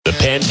the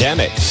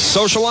pandemic,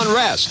 social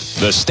unrest,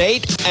 the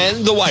state,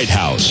 and the White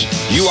House.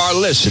 You are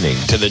listening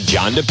to The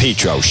John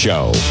DePetro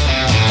Show.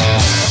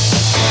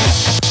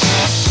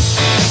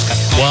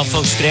 Well,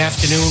 folks, good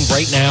afternoon.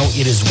 Right now,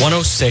 it is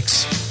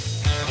 1:06,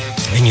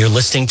 and you're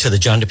listening to The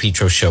John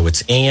DePetro Show.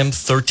 It's AM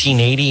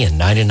 1380 and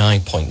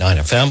 99.9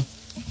 FM.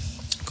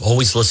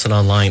 Always listen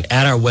online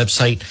at our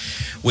website,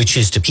 which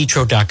is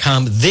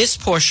DePetro.com. This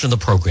portion of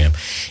the program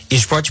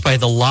is brought to you by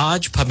The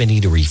Lodge Pub and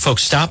Eatery.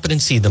 Folks, stop it and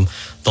see them.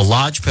 The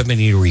Lodge Pub and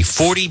Eatery,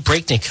 40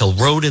 Breakneck Hill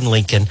Road in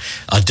Lincoln.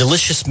 A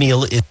delicious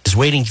meal is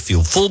waiting for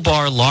you. Full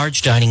bar,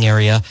 large dining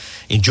area.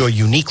 Enjoy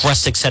unique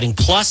rustic setting.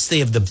 Plus, they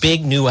have the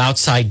big new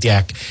outside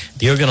deck.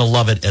 You're going to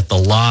love it at The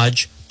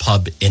Lodge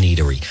Pub and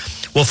Eatery.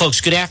 Well, folks,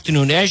 good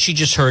afternoon. As you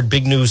just heard,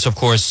 big news, of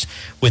course,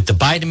 with the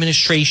Biden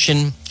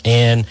administration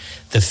and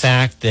the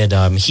fact that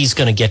he's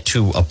going to get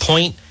to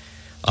appoint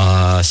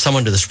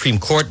someone to the Supreme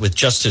Court with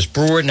Justice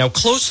Brewer. Now,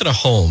 closer to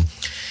home,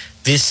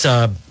 this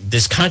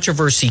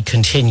controversy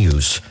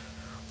continues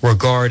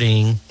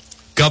regarding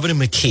Governor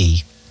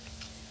McKee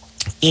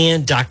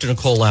and Dr.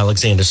 Nicole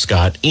Alexander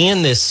Scott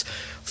and this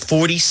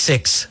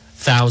 $46,000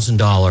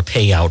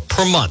 payout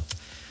per month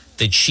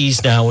that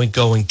she's now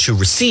going to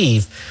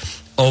receive,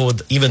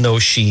 even though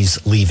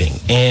she's leaving.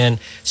 And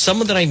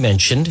someone that I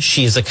mentioned,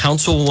 she is a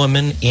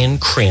councilwoman in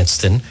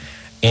Cranston.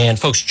 And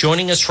folks,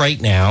 joining us right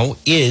now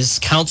is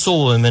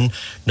Councilwoman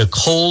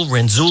Nicole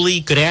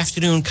Renzulli. Good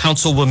afternoon,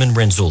 Councilwoman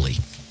Renzulli.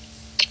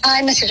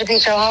 Hi, Mr.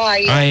 DePetro. How are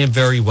you? I am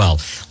very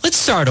well. Let's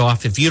start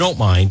off, if you don't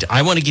mind.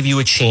 I want to give you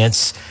a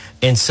chance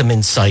and some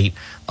insight,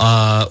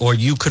 or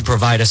you could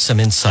provide us some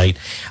insight.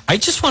 I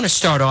just want to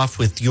start off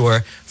with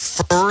your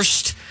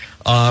first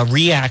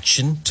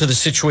reaction to the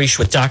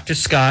situation with Dr.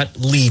 Scott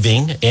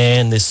leaving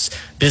and this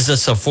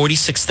business of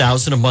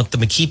 $46,000 a month the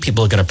McKee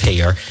people are going to pay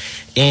her.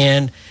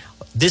 And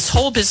this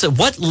whole business,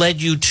 what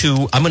led you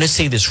to, I'm going to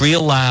say this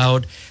real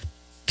loud,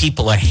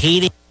 people are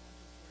hating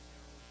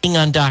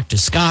on Dr.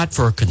 Scott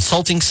for a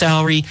consulting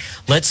salary.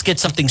 Let's get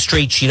something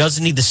straight. She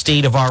doesn't need the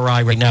state of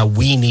RI right now.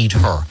 We need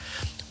her.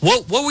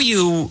 What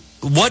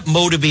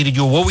motivated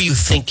you? What were you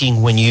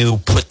thinking when you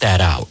put that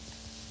out?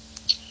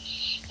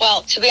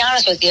 Well, to be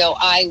honest with you,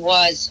 I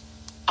was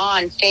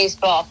on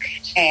Facebook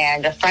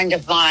and a friend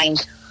of mine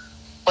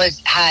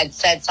had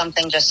said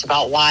something just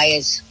about why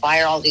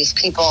are all these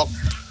people,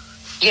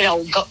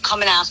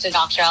 coming after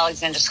Dr.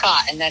 Alexander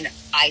Scott. And then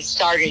I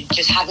started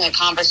just having a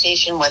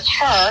conversation with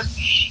her,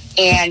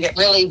 and it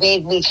really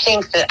made me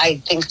think that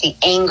I think the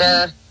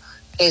anger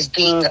is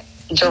being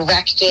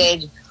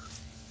directed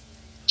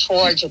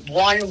towards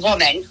one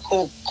woman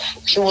who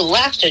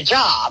left a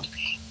job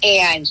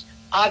and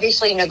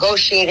obviously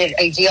negotiated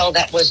a deal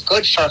that was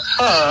good for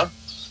her,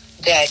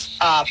 that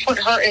put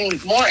her in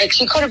more.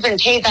 She could have been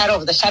paid that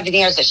over the 7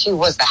 years that she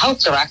was the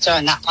health director,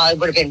 and that probably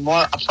would have been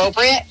more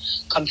appropriate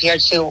compared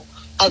to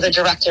other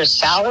directors'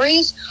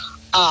 salaries.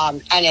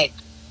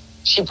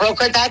 She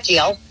brokered that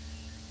deal.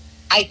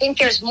 I think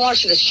there's more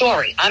to the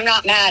story. I'm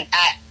not mad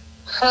at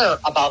her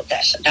about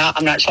this. Now,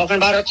 I'm not talking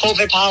about her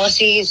COVID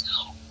policies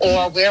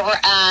or where we're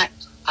at.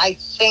 I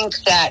think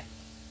that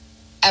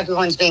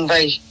everyone's being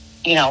very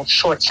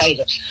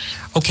short-sighted.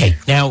 Okay,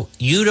 now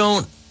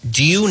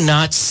do you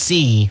not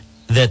see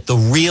that the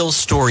real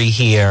story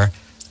here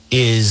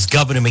is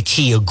Governor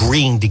McKee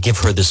agreeing to give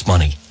her this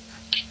money?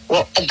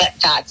 Well,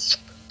 that's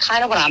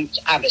kind of what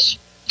I was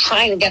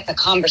trying to get the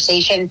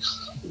conversation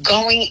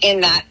going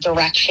in that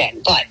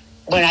direction. But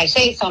when I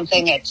say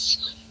something,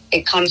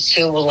 it comes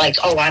to like,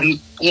 I'm,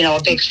 a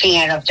big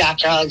fan of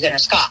Dr. Alexander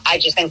Scott. I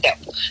just think that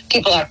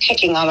people are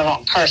picking on the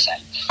wrong person.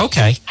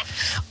 Okay.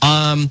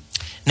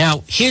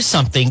 Now, here's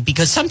something,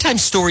 because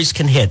sometimes stories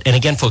can hit. And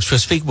again, folks, we're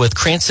speaking with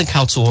Cranston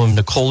Councilwoman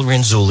Nicole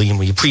Renzulli, and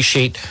we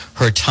appreciate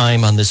her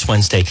time on this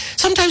Wednesday.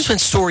 Sometimes when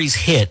stories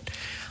hit,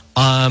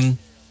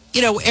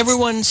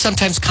 everyone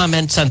sometimes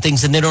comments on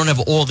things and they don't have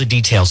all the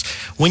details.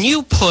 When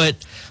you put,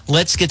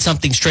 let's get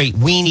something straight,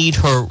 we need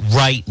her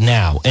right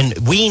now, and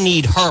we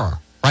need her,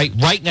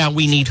 right now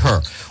we need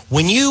her.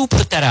 When you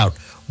put that out,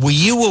 were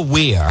you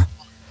aware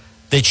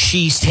that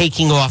she's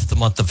taking off the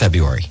month of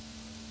February?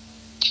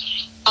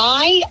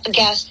 I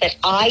guess that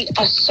I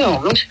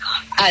assumed,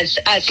 as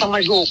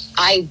someone who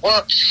I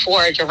worked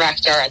for a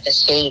director at the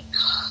state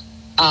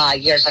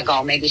years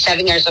ago, maybe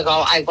 7 years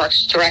ago, I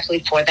worked directly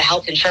for the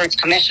health insurance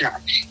commissioner.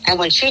 And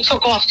when she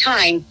took off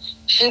time,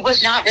 she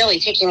was not really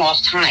taking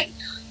off time.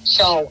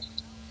 So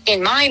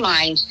in my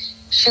mind,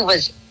 she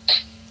was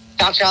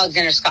Dr.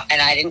 Alexander Scott,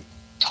 and I didn't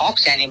talk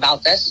to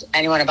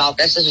anyone about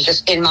this. This was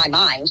just in my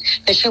mind,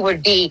 that she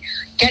would be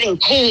getting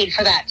paid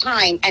for that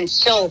time and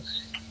still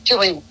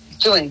doing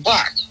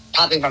work,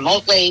 probably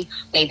remotely,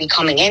 maybe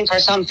coming in for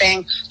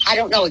something. I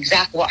don't know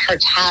exactly what her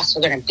tasks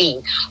are going to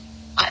be.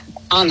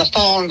 On the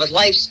phone with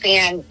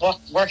Lifespan,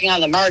 working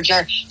on the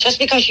merger. Just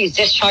because she's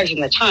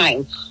discharging the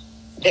time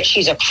that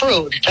she's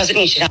accrued doesn't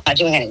mean she's not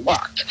doing any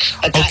work.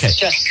 But that's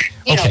just,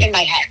 in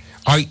my head.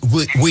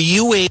 Were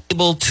you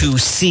able to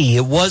see,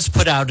 it was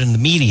put out in the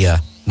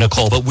media,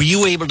 Nicole, but were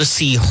you able to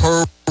see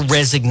her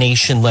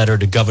resignation letter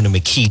to Governor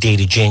McKee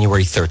dated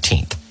January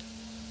 13th?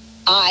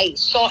 I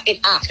saw it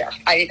after.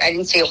 I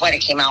didn't see it when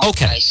it came out.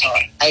 Okay. I saw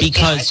it.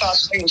 I saw a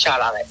screenshot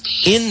of it.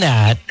 In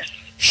that,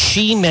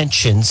 she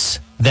mentions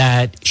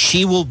that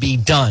she will be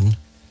done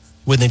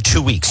within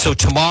 2 weeks. So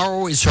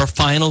tomorrow is her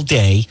final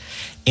day.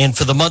 And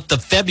for the month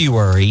of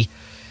February,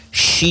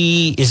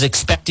 she is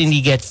expecting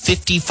to get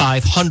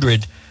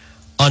 $5,500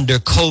 under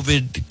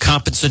COVID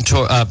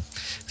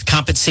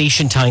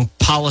compensation time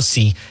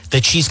policy,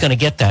 that she's going to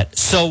get that.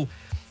 So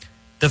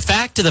the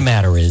fact of the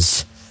matter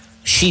is,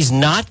 she's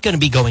not going to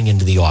be going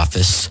into the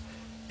office.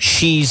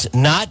 She's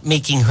not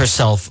making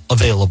herself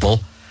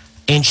available,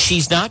 and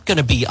she's not going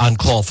to be on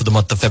call for the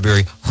month of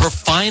February. Her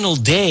final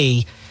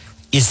day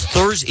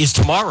is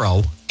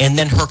tomorrow, and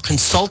then her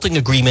consulting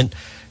agreement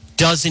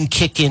doesn't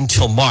kick in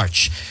till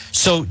March.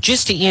 So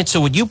just to answer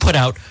what you put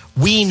out,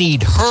 we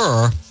need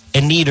her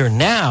and need her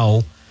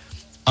now.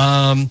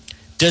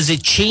 Does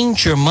it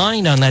change your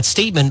mind on that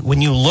statement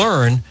when you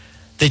learn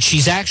that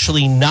she's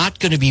actually not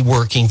going to be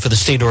working for the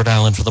state of Rhode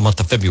Island for the month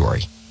of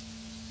February?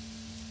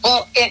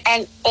 Well,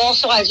 and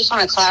also I just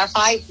want to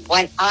clarify,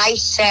 when I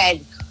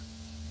said,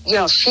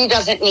 she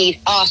doesn't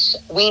need us,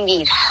 we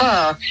need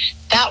her,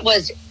 that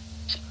was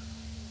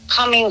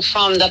coming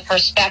from the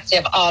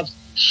perspective of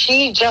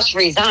she just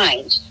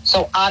resigned.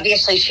 So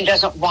obviously she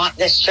doesn't want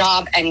this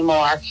job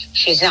anymore.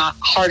 She's not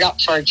hard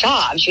up for a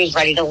job. She's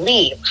ready to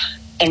leave.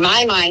 In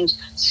my mind,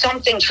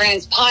 something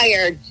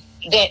transpired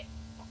that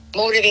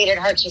motivated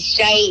her to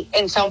stay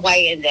in some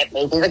way, and that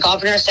maybe the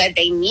governor said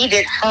they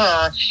needed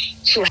her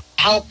to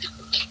help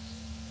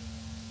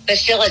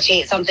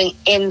facilitate something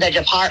in the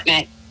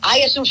department. I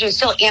assume she would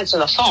still answer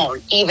the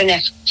phone, even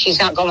if she's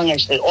not going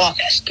into the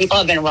office. People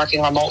have been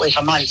working remotely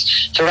for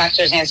months.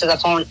 Directors answer the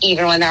phone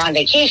even when they're on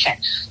vacation.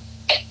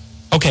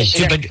 Okay,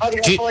 she's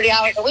 40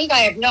 hours a week. I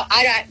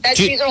have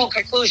these are all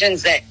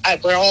conclusions that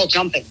we're all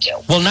jumping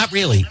to. Well, not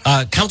really.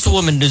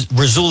 Councilwoman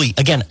Rizzulli,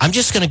 again, I'm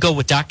just going to go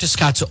with Dr.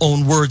 Scott's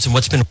own words and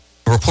what's been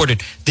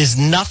reported. There's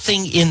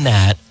nothing in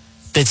that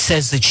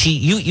says that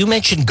you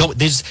mentioned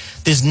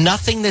there's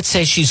nothing that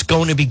says she's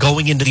going to be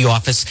going into the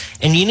office.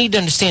 And you need to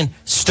understand,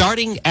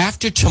 starting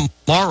after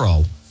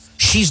tomorrow,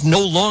 she's no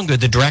longer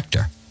the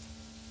director.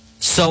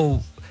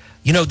 So,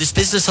 this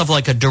business of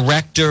like a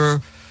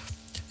director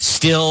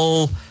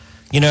still,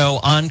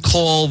 on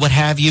call, what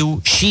have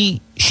you,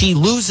 she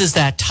loses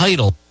that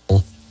title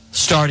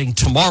starting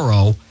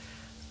tomorrow,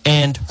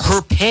 and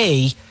her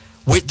pay,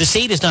 the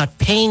state is not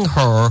paying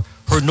her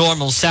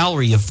normal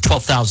salary of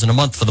 $12,000 a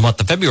month for the month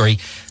of February.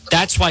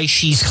 That's why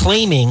she's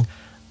claiming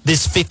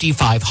this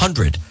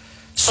 $5,500.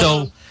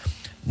 So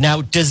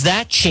now, does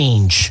that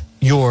change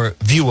your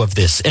view of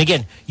this? And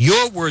again,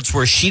 your words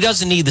were, she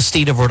doesn't need the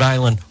state of Rhode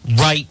Island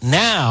right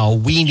now.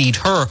 We need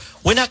her.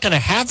 We're not going to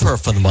have her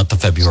for the month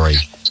of February.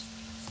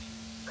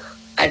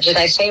 Did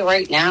I say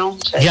right now?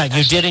 Yeah,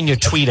 you did in your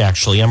tweet,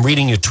 actually. I'm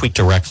reading your tweet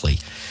directly.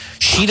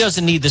 She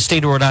doesn't need the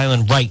state of Rhode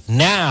Island right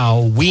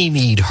now. We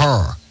need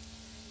her.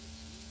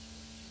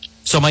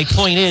 So my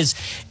point is,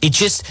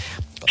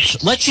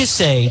 let's just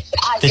say...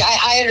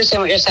 I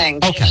understand what you're saying.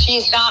 Okay.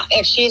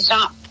 If she's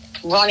not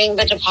running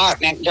the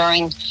department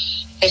during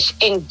this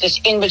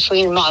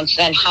in-between month,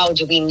 then how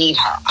do we need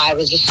her? I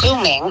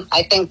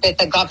think that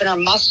the governor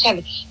must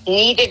have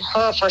needed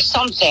her for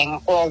something,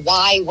 or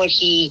why would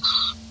he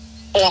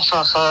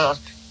offer her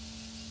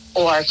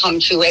or come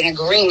to an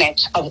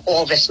agreement of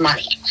all this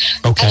money?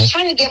 Okay. I was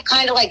trying to give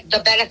kind of like the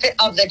benefit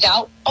of the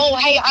doubt. Oh,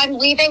 hey, I'm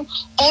leaving.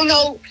 Oh,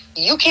 no,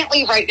 you can't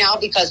leave right now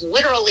because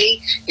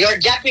literally your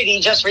deputy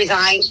just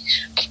resigned.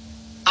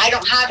 I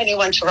don't have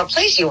anyone to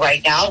replace you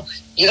right now.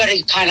 You got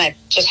to kind of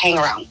just hang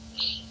around.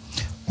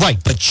 Right,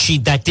 but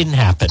that didn't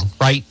happen,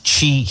 right?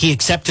 He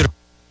accepted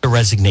her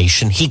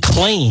resignation. He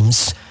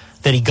claims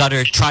that he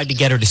tried to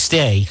get her to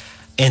stay,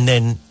 and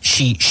then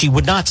she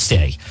would not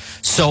stay.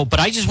 So, but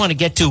I just want to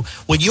get to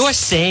what you're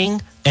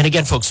saying. And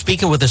again, folks,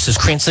 speaking with us is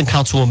Cranston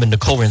Councilwoman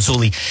Nicole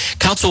Rizzulli.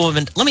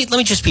 Councilwoman, let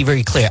me just be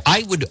very clear.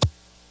 I would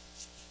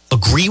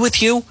agree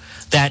with you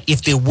that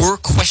if there were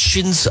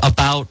questions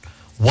about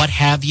what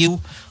have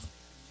you,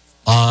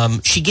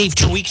 she gave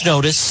 2 weeks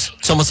notice.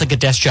 It's almost like a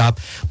desk job.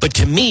 But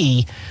to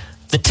me,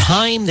 the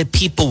time that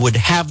people would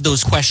have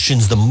those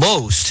questions the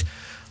most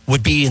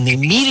would be in the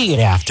immediate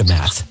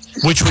aftermath,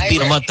 which would be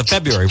the month of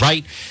February,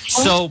 right?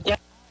 So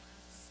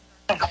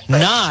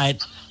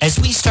not as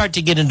we start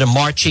to get into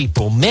March,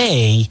 April,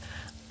 May,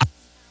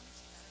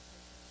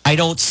 I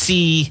don't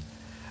see,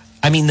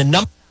 the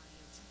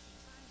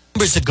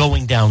numbers are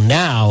going down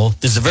now.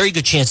 There's a very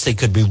good chance they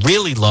could be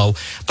really low.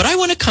 But I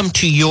want to come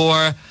to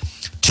your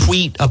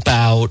tweet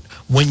about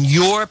when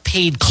you're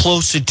paid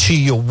closer to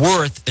your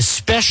worth,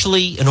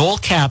 especially in all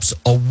caps,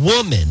 a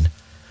woman,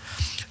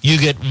 you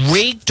get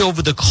raked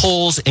over the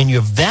coals and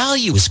your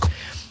value is...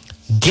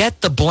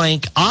 Get the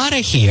blank out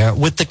of here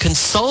with the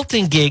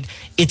consulting gig.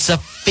 It's a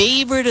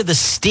favor to the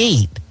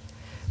state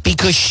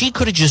because she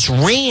could have just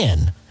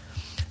ran.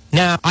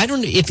 Now, I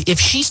don't know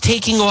if she's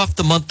taking off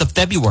the month of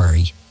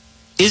February,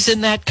 isn't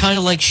that kind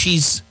of like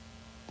she's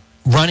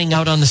running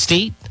out on the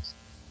state?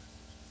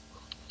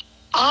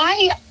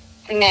 I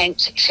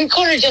meant she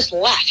could have just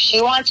left. She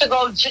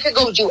could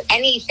go do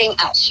anything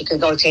else. She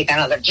could go take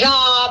another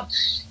job.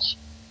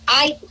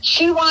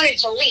 She wanted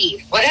to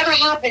leave. Whatever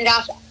happened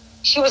after,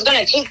 she was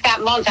going to take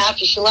that month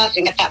after she left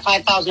and get that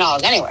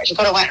 $5,000 anyway. She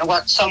could have went and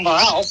worked somewhere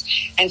else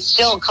and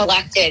still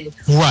collected,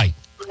 right,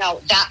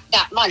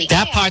 that money.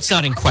 That part's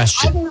not in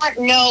question. I do not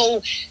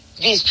know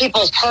these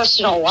people's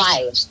personal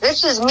lives.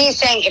 This is me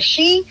saying if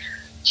she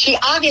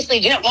obviously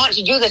didn't want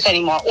to do this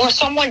anymore, or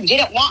someone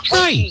didn't want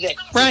her to do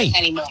this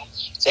anymore,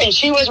 and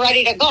she was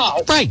ready to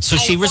go. Right, so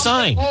she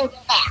resigned.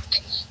 Back.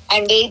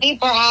 And maybe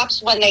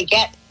perhaps when they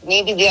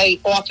maybe the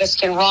office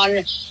can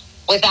run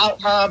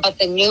without her, but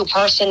the new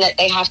person that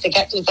they have to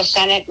get through the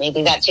Senate,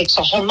 maybe that takes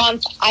a whole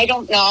month. I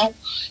don't know.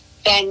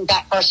 Then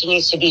that person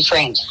needs to be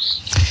trained.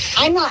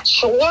 I'm not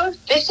sure.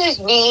 This is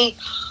me,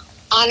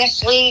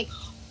 honestly,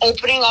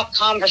 opening up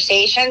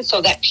conversation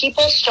so that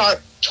people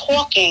start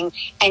talking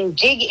and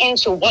dig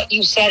into what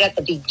you said at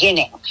the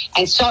beginning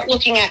and start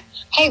looking at,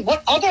 hey,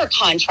 what other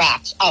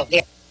contracts out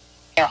there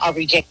are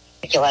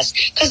ridiculous?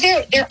 Because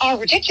there are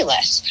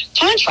ridiculous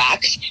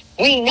contracts,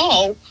 we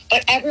know,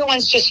 but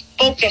everyone's just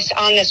focused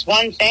on this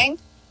one thing.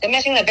 They're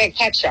missing the big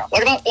picture.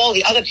 What about all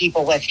the other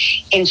people with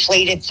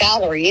inflated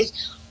salaries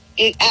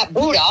at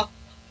Buddha?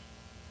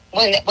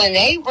 When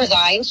they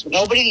resigned,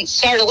 nobody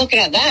started looking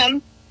at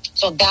them.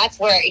 So that's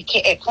where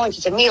it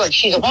points to me like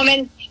she's a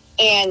woman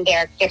and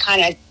they're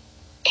kind of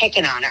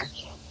picking on her.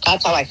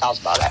 That's how I felt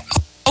about it.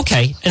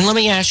 Okay, and let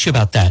me ask you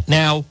about that.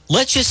 Now,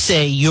 let's just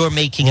say you're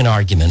making an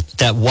argument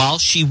that while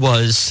she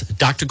was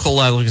Dr.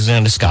 Cole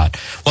Alexander Scott,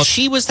 while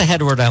she was the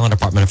head of Rhode Island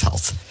Department of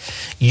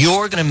Health,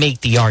 you're going to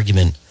make the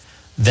argument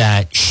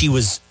that she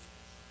was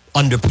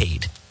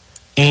underpaid.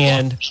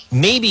 And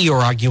maybe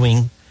you're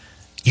arguing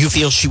you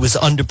feel she was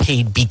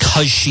underpaid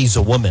because she's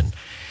a woman.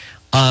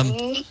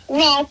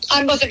 No,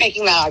 I wasn't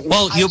making that argument.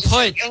 Well, you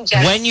put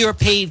when you're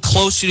paid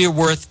closer to your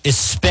worth,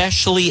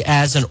 especially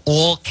as an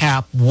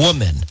all-cap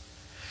woman,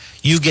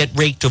 you get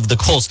raked over the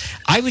coals.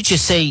 I would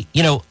just say,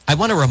 I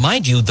want to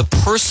remind you, the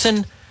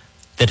person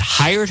that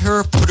hired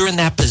her, put her in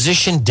that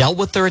position, dealt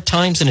with her at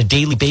times on a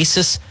daily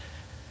basis,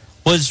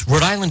 was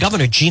Rhode Island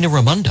Governor Gina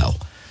Raimondo.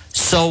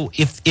 So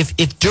if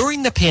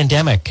during the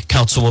pandemic,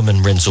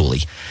 Councilwoman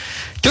Renzulli,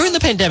 during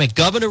the pandemic,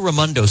 Governor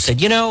Raimondo said,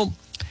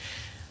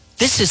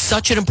 this is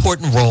such an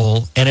important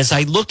role, and as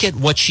I look at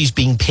what she's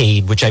being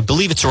paid, which I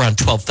believe it's around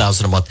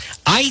 $12,000 a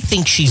month, I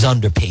think she's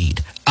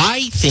underpaid.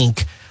 I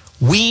think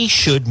we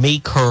should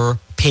make her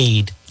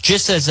paid,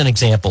 just as an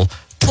example,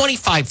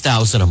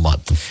 $25,000 a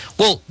month.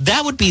 Well,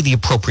 that would be the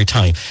appropriate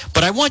time.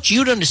 But I want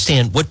you to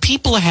understand what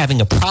people are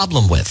having a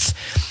problem with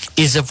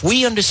is if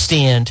we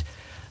understand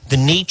the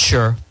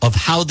nature of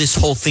how this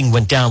whole thing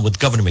went down with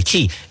Governor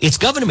McKee. It's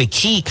Governor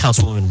McKee,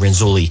 Councilwoman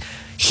Renzulli.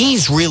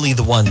 He's really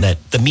the one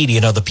that the media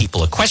and other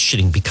people are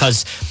questioning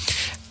because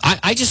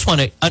I just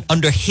want to,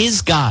 under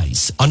his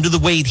guise, under the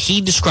way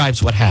he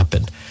describes what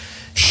happened,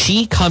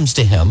 she comes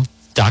to him,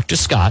 Dr.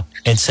 Scott,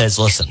 and says,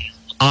 listen,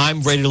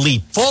 I'm ready to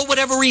leave for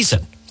whatever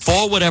reason.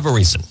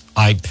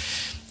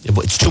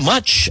 It's too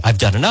much. I've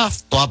done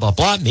enough, blah, blah,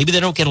 blah. Maybe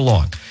they don't get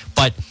along.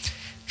 But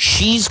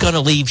she's going to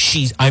leave.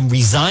 I'm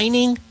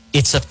resigning.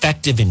 It's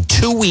effective in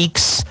 2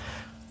 weeks.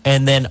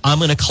 And then I'm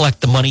going to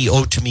collect the money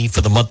owed to me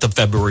for the month of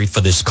February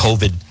for this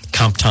COVID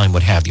comp time,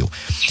 what have you.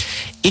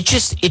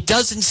 It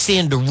doesn't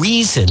stand to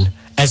reason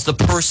as the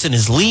person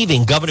is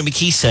leaving. Governor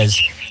McKee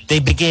says they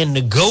began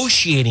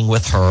negotiating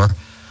with her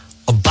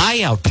a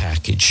buyout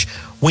package.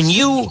 When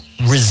you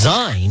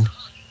resign,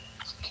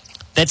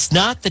 that's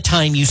not the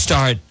time you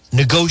start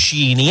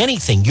negotiating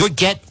anything. You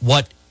get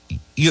what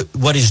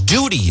is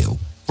due to you,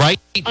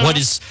 right?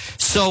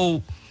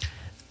 So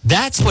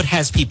that's what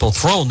has people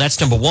thrown. That's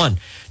number one.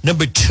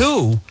 Number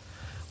two,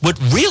 what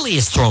really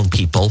has thrown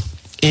people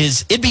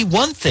is it'd be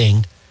one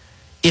thing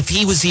if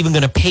he was even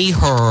going to pay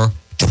her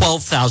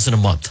 $12,000 a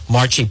month,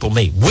 March, April,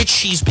 May, which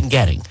she's been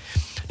getting.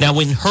 Now,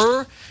 in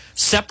her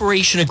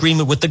separation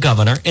agreement with the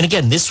governor, and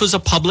again, this was a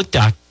public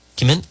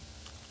document,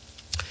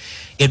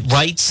 it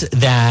writes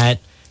that,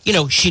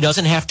 she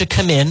doesn't have to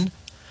come in,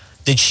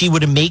 that she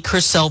would make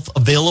herself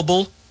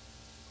available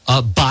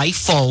by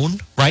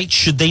phone, right?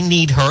 Should they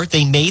need her?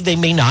 They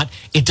may not.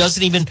 It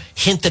doesn't even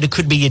hint that it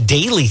could be a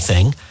daily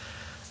thing,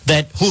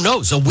 that who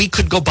knows, a week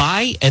could go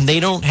by and they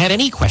don't have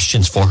any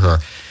questions for her.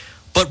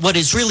 But what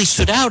has really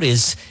stood out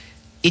is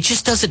it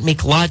just doesn't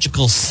make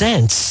logical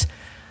sense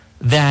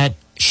that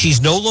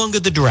she's no longer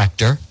the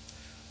director.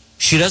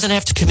 She doesn't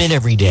have to come in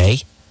every day.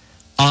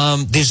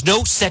 There's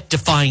no set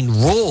defined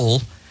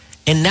role.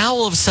 And now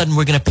all of a sudden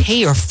we're going to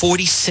pay her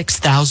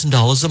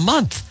 $46,000 a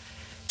month.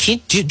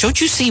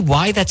 Don't you see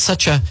why that's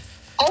such a...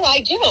 Oh,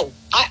 I do.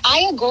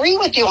 I agree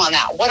with you on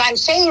that. What I'm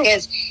saying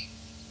is,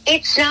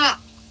 it's not...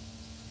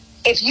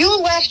 If you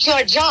left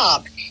your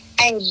job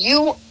and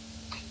you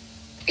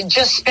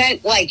just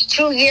spent like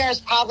 2 years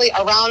probably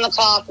around the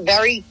clock,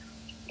 very,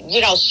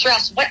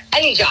 stressed, but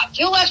any job,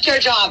 you left your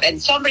job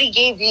and somebody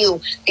gave you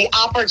the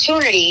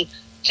opportunity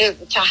to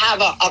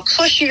have a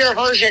cushier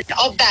version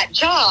of that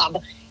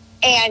job,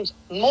 and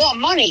more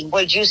money,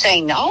 would you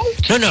say no?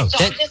 No.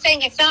 So I'm just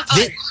saying it's not on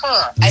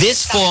her.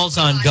 This falls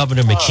on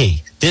Governor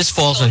McKee. This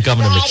falls on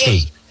Governor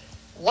McKee.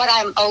 What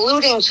I'm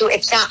alluding to,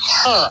 it's not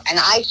her. And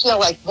I feel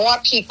like more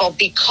people,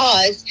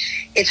 because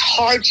it's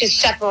hard to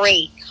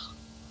separate.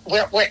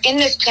 We're in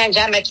this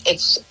pandemic.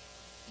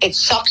 It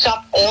sucked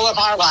up all of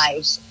our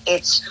lives.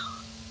 It's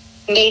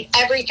made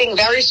everything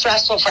very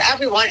stressful for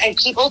everyone, and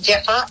people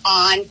differ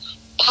on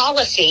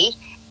policy.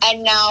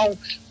 And now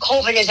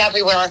COVID is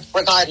everywhere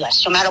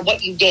regardless, no matter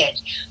what you did.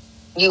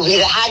 You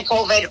either had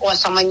COVID or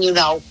someone you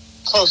know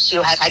close to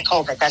you has had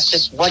COVID. That's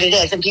just what it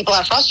is. And people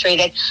are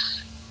frustrated.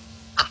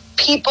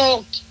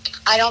 People,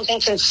 I don't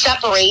think, can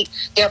separate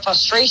their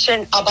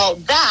frustration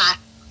about that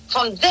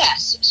from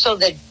this, so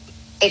that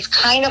it's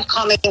kind of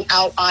coming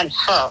out on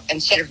her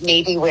instead of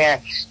maybe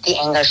where the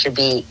anger should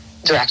be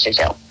directed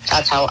to.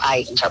 That's how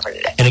I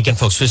interpreted it. And again,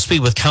 folks, we'll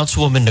speak with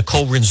Councilwoman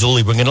Nicole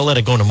Renzulli. We're going to let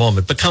it go in a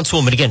moment. But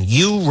Councilwoman, again,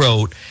 you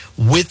wrote,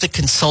 with the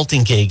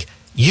consulting gig,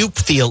 you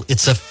feel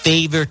it's a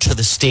favor to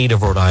the state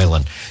of Rhode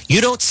Island. You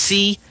don't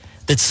see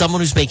that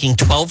someone who's making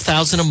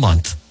 $12,000 a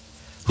month,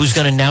 who's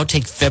going to now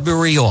take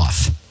February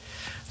off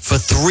for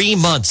 3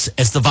 months,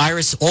 as the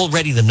virus,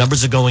 already the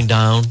numbers are going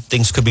down,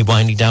 things could be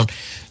winding down.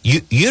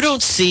 You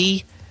don't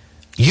see,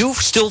 you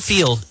still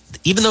feel,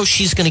 even though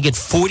she's going to get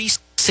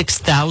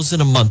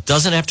 $46,000 a month,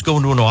 doesn't have to go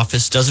into an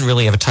office, doesn't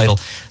really have a title,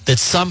 that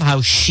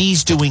somehow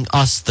she's doing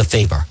us the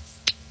favor.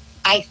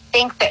 I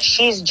think that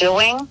she's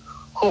doing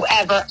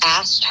whoever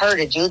asked her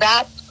to do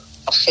that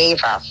a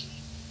favor.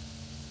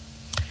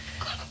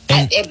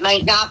 And it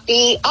might not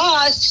be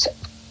us,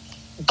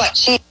 but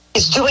she's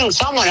doing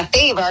someone a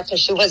favor,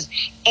 because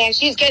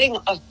she's getting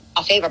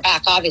a favor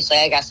back, obviously.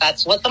 I guess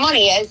that's what the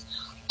money is.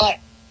 But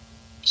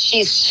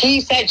she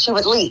said she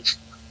would leave,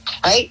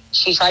 right?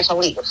 She tried to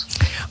leave.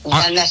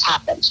 And this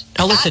happened.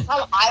 Now listen,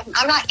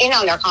 I'm not in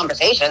on their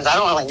conversations. I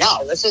don't really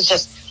know. This is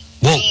just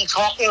me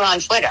talking on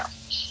Twitter.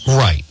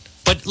 Right.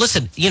 But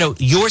listen,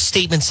 your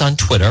statements on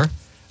Twitter,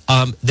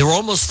 they're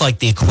almost like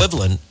the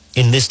equivalent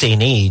in this day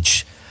and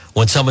age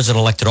when someone's in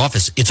elected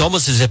office. It's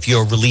almost as if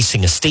you're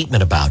releasing a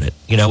statement about it.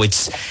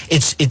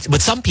 It's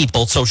with some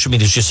people, social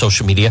media is just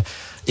social media,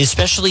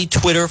 especially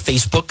Twitter,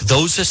 Facebook.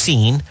 Those are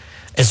seen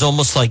as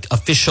almost like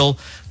official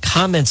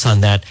comments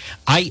on that.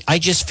 I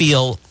just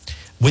feel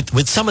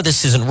with some of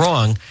this isn't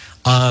wrong.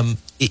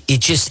 It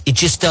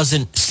just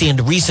doesn't stand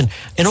to reason.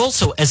 And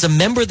also, as a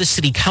member of the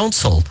city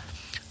council,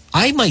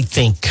 I might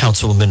think,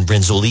 Councilwoman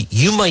Renzulli,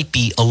 you might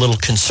be a little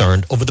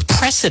concerned over the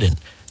precedent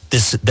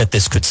that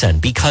this could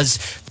send, because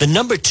the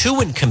number 2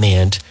 in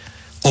command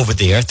over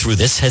there through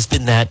this has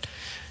been that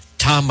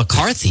Tom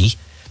McCarthy.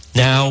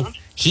 Now,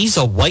 he's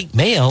a white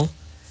male.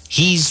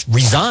 He's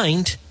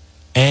resigned,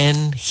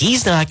 and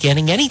he's not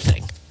getting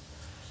anything.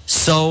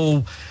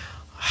 So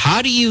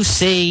how do you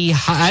say,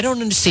 I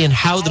don't understand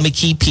how the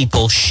McKee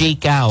people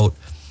shake out.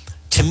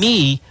 To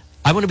me,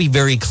 I want to be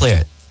very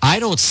clear. I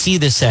don't see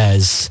this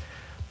as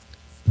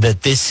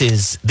that this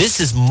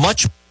is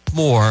much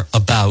more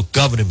about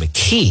Governor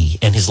McKee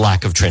and his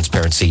lack of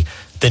transparency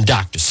than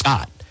Dr.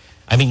 Scott.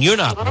 I mean, you're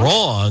not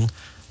wrong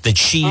that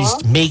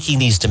she's making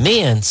these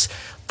demands,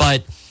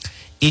 but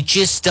it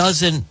just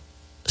doesn't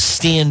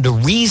stand to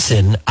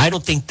reason. I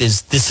don't think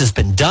this has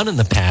been done in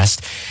the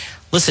past.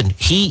 Listen,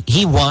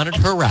 he wanted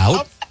her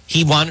out.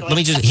 He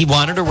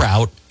wanted her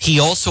out. He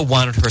also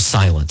wanted her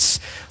silence.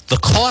 The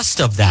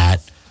cost of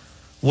that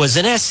was,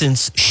 in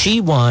essence,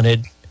 she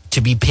wanted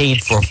to be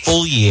paid for a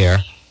full year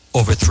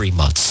over 3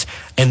 months.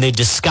 And they're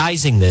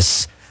disguising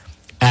this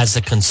as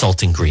a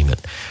consulting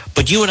agreement.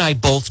 But you and I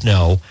both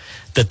know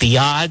that the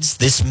odds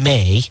this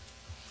May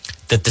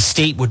that the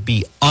state would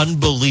be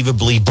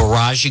unbelievably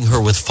barraging her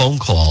with phone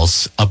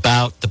calls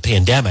about the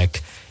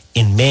pandemic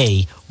in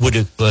May would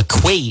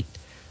equate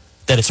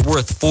that it's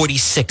worth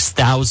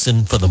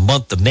 $46,000 for the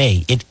month of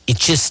May.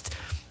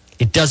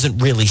 It doesn't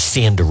really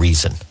stand to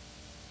reason.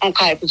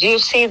 Okay, do you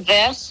see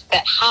this?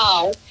 That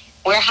how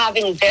we're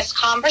having this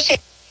conversation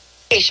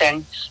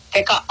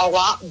that got a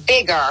lot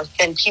bigger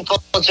than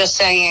people just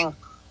saying,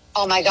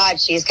 oh my God,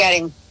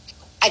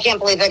 I can't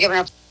believe they're giving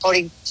her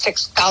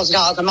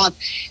 $46,000 a month.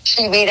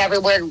 She made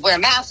everywhere wear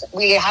masks.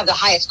 We have the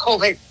highest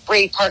COVID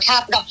rate per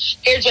capita.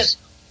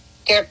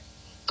 They're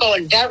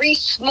going very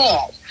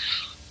small.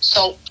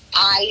 So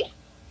I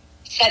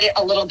said it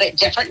a little bit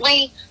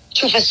differently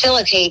to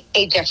facilitate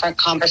a different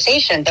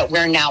conversation that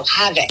we're now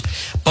having.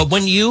 But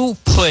when you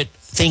put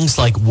things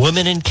like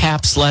women in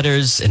caps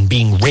letters and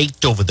being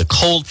raked over the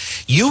cold,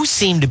 you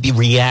seem to be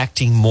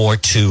reacting more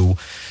to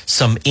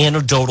some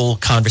anecdotal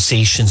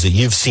conversations that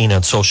you've seen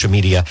on social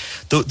media.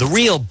 The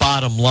real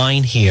bottom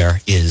line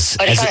here is...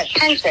 But it got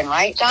attention,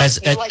 right, John?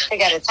 You like to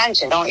get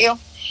attention, don't you?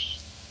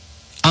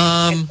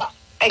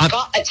 It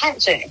got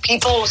attention.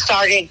 People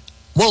started...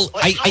 Well,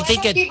 I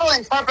think people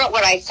interpret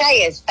what I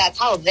say is that's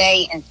how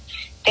they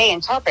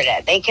interpret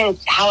it. They can,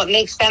 how it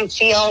makes them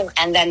feel,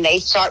 and then they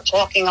start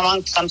talking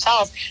amongst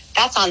themselves.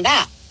 That's on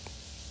them.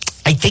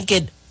 I think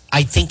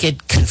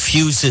it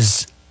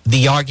confuses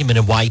the argument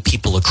of why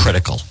people are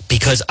critical,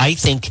 because I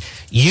think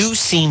you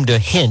seem to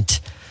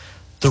hint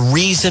the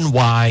reason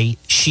why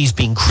she's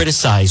being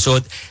criticized,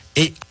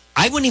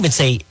 I wouldn't even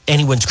say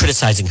anyone's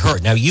criticizing her.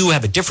 Now, you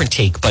have a different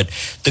take, but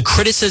the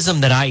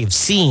criticism that I have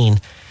seen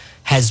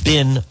has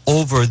been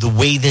over the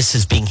way this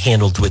is being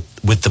handled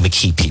with the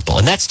McKee people.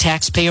 And that's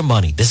taxpayer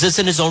money. This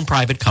isn't his own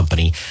private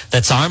company.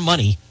 That's our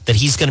money that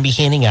he's going to be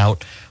handing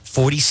out,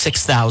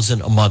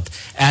 $46,000 a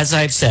month. As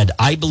I've said,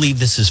 I believe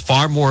this is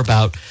far more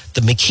about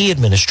the McKee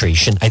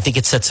administration. I think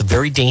it sets a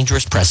very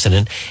dangerous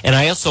precedent. And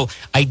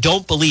I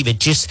don't believe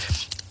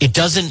it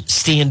doesn't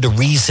stand to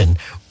reason.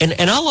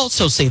 And I'll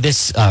also say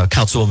this,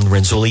 Councilwoman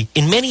Renzulli,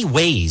 in many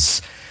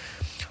ways,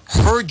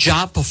 her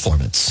job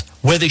performance,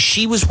 whether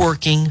she was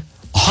working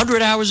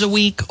 100 hours a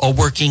week or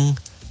working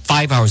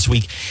 5 hours a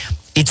week,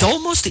 it's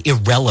almost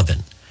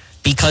irrelevant,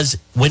 because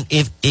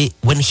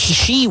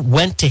she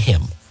went to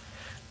him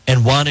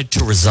and wanted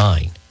to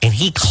resign, and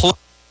he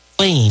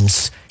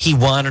claims he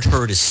wanted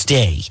her to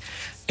stay,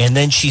 and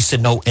then she said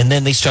no, and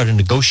then they started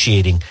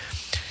negotiating.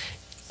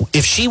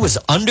 If she was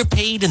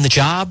underpaid in the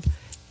job,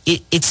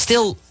 it's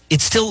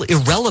still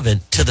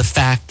irrelevant to the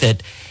fact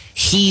that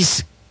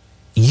he's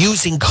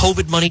using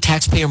COVID money,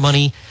 taxpayer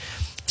money,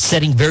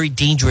 setting very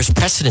dangerous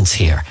precedents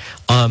here.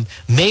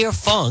 Mayor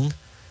Fung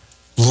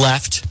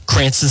left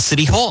Cranston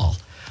City Hall.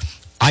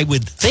 I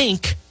would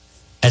think,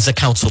 as a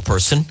council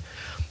person,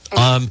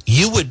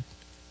 you would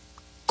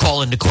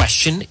call into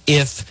question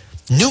if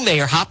new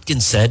Mayor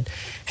Hopkins said,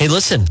 hey,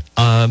 listen,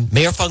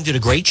 Mayor Fung did a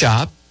great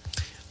job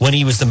when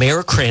he was the mayor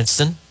of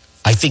Cranston.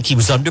 I think he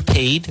was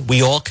underpaid.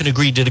 We all can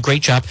agree he did a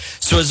great job.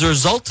 So as a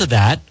result of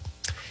that,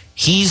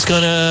 he's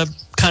going to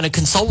kind of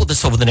consult with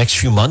us over the next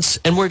few months,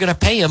 and we're going to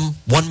pay him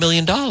 $1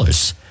 million.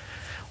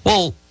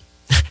 Well,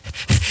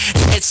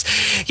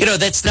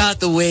 that's not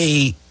the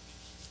way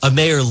a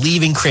mayor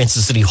leaving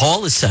Cranston City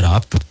Hall is set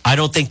up. I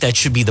don't think that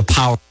should be the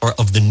power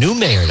of the new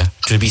mayor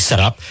to be set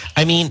up.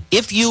 I mean,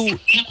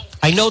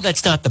 I know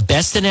that's not the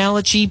best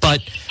analogy,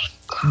 but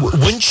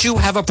wouldn't you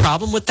have a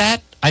problem with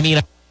that? I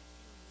mean,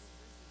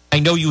 I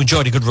know you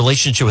enjoyed a good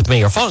relationship with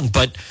Mayor Fung,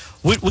 but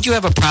would you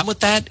have a problem with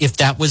that if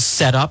that was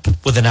set up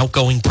with an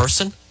outgoing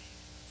person?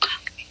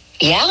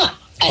 Yeah.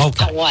 And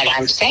okay. What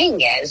I'm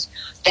saying is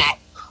that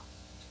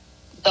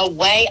the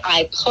way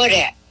I put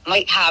it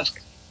might have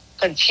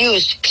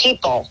confused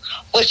people,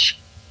 which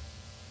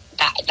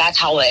that's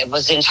how it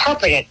was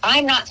interpreted.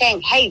 I'm not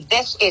saying, hey,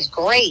 this is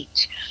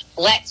great.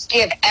 Let's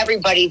give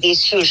everybody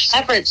these huge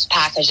severance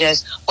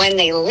packages when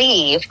they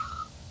leave.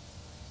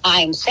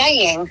 I'm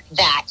saying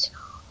that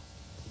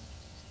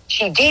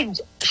she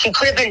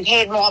could have been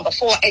paid more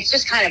before. It's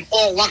just kind of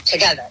all lumped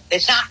together.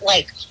 It's not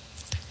like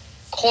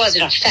cause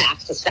and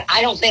effect.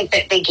 I don't think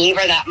that they gave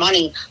her that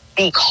money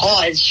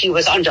because she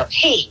was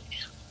underpaid.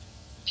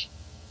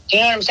 Do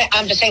you know what I'm saying?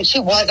 I'm just saying she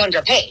was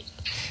underpaid.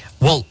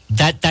 Well,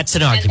 that's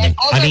an argument.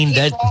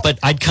 But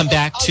I'd come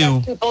back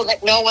to people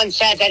that no one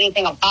says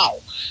anything about.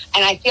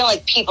 And I feel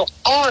like people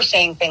are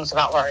saying things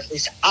about her. At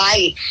least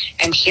I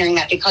am hearing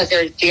that, because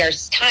they're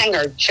tying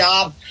her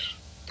job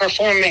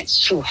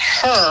performance to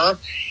her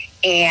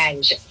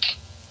and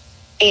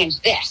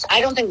this. I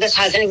don't think this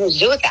has anything to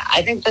do with that.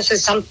 I think this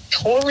is some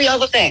totally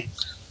other thing.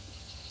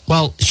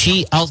 Well,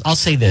 I'll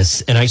say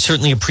this, and I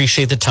certainly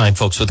appreciate the time,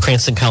 folks, with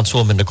Cranston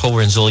Councilwoman Nicole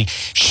Renzulli.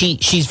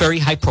 She's very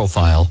high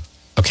profile.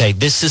 Okay,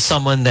 this is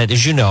someone that,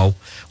 as you know,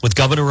 with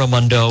Governor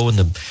Raimondo in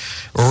the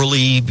early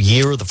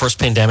year of the first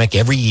pandemic,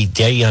 every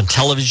day on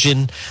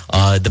television,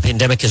 the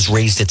pandemic has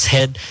raised its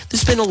head.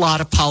 There's been a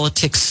lot of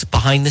politics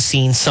behind the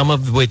scenes, some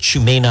of which you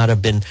may not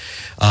have been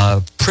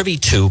privy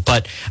to.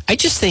 But I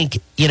just think,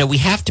 we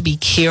have to be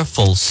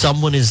careful.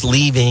 Someone is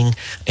leaving,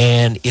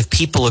 and if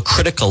people are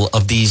critical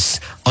of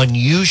these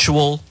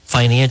unusual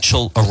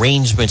financial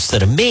arrangements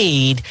that are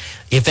made,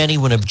 if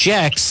anyone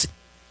objects,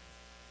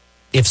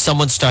 if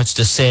someone starts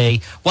to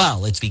say,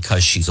 well, it's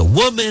because she's a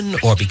woman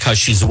or because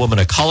she's a woman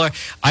of color,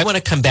 I want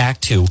to come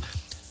back to,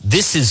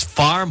 this is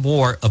far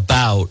more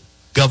about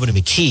Governor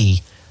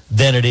McKee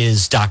than it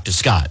is Dr.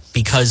 Scott.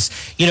 Because,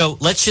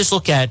 let's just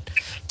look at,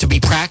 to be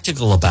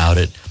practical about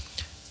it,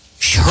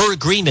 her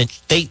agreement,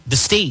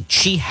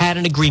 she had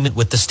an agreement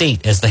with the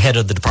state as the head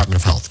of the Department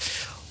of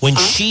Health. When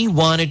she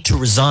wanted to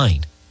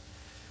resign,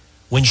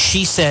 when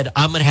she said,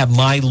 I'm going to have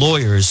my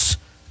lawyers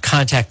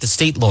contact the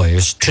state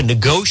lawyers to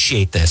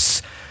negotiate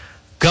this,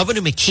 Governor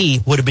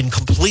McKee would have been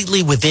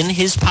completely within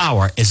his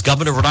power as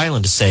governor of Rhode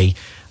Island to say,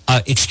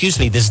 excuse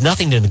me, there's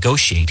nothing to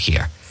negotiate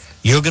here.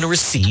 You're going to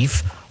receive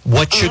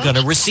what you're going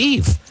to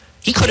receive.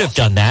 He could have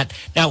done that.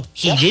 Now,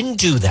 he didn't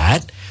do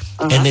that,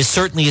 and there's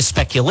certainly a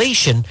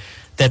speculation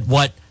that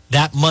what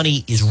that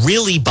money is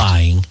really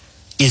buying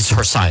is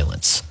her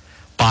silence.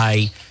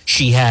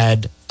 She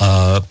had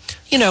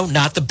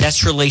not the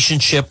best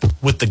relationship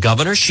with the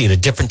governor. She had a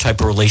different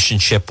type of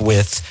relationship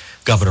with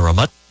Governor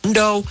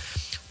Raimondo.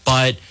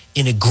 But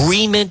in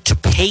agreement to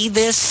pay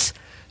this,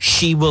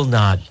 she will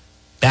not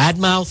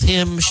badmouth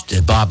him,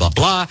 blah, blah,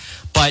 blah.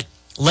 But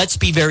let's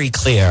be very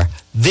clear.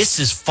 This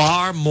is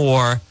far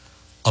more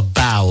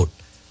about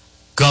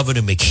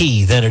Governor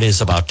McKee than it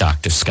is about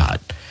Dr.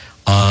 Scott.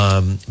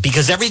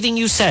 Because everything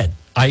you said,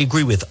 I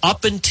agree with.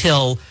 Up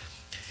until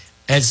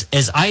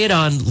as I had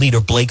on leader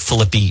Blake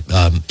Filippi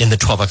in the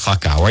 12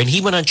 o'clock hour, and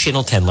he went on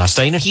Channel 10 last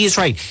night, and he is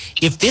right.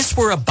 If this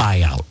were a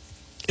buyout,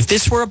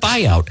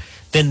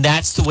 then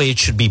that's the way it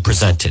should be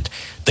presented.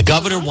 The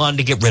governor wanted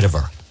to get rid of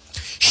her.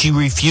 She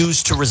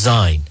refused to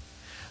resign.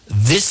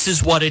 This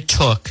is what it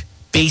took,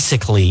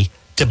 basically,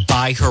 to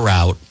buy her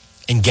out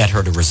and get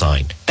her to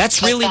resign.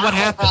 That's really what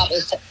happened.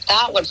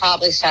 That would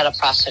probably set a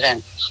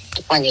precedent.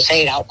 When you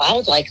say it out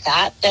loud like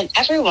that, then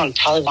everyone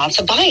probably wants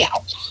a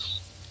buyout.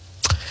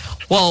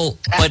 Well,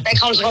 but that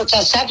comes with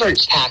the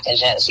severance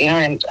packages,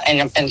 in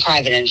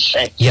private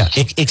industry. Yeah,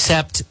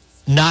 except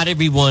not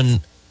everyone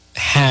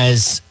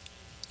has,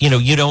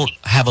 you don't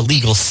have a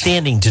legal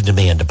standing to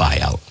demand a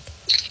buyout.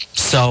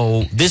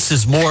 So this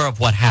is more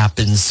of what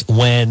happens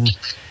when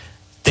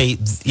they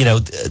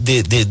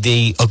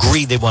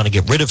agree they want to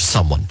get rid of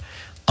someone.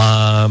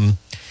 Not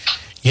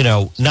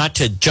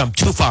to jump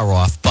too far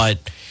off, but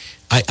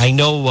I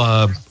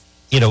know,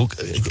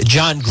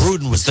 John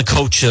Gruden was the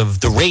coach of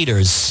the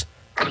Raiders,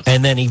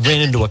 and then he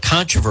ran into a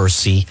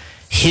controversy.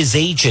 His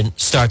agent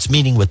starts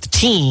meeting with the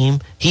team.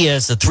 He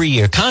has a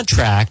 3-year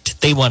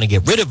contract. They want to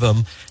get rid of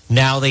him.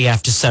 Now they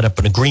have to set up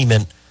an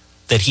agreement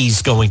that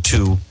he's going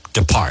to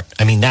depart.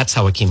 I mean, that's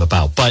how it came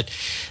about. But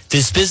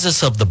this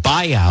business of the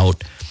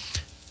buyout,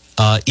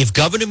 if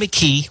Governor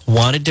McKee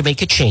wanted to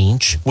make a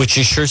change, which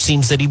it sure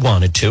seems that he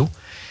wanted to,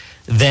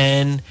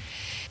 then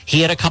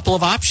he had a couple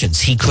of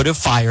options. He could have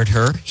fired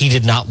her. He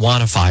did not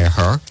want to fire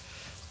her.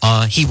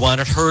 He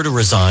wanted her to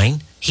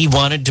resign. He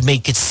wanted to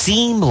make it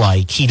seem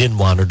like he didn't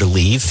want her to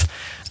leave.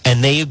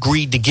 And they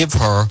agreed to give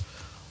her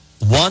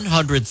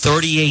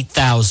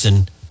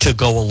 $138,000 to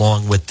go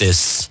along with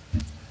this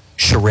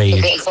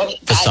charade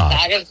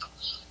facade.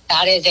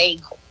 That is a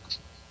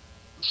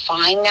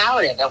fine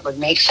narrative. It would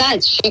make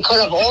sense. She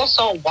could have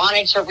also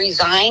wanted to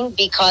resign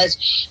because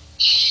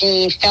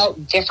she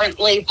felt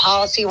differently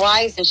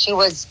policy-wise and she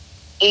was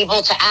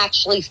able to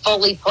actually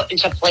fully put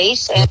into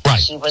place, and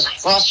she was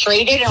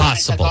frustrated and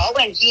wanted to go,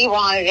 and he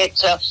wanted it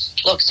to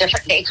look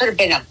different. It could have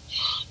been a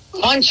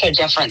bunch of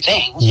different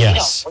things.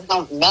 Yes. We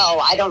don't know.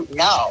 I don't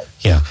know.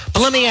 Yeah.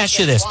 But let me ask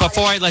you this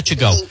before I let you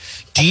go.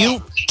 Do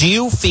you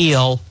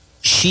feel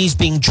she's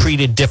being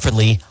treated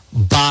differently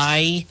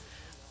by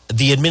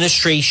the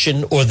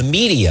administration or the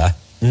media,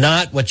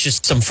 not what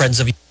just some friends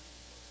of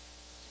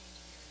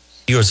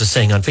yours are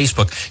saying on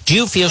Facebook? Do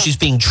you feel she's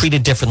being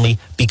treated differently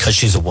because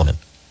she's a woman?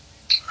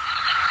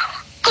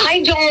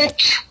 I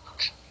don't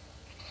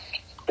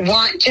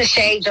want to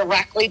say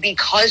directly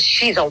because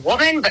she's a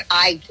woman, but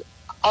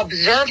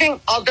observing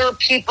other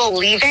people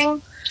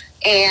leaving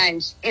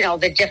and,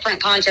 the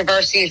different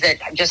controversies that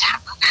just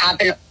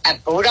happened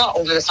at Buddha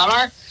over the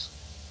summer,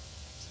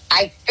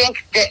 I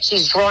think that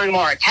she's drawing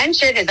more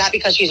attention. Is that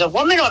because she's a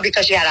woman or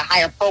because she had a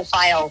higher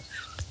profile,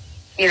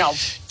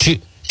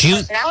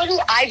 personality?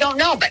 I don't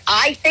know. But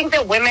I think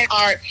that women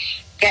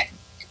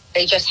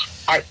they just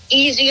are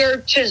easier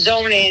to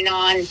zone in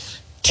on.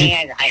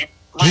 And I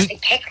want to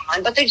pick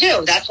on, but they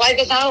do. That's why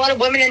there's not a lot of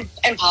women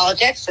in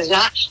politics. There's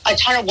not a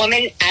ton of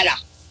women at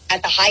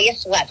the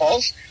highest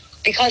levels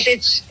because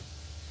it's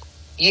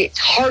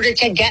harder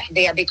to get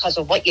there because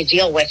of what you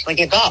deal with when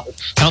you go.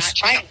 I'm not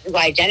trying to do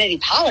identity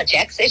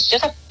politics. It's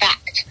just a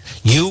fact.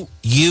 You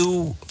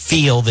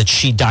feel that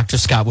Dr.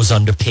 Scott, was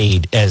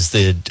underpaid as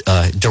the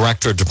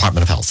director of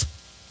Department of Health?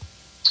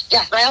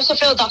 Yes, but I also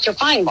feel Dr.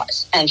 Fine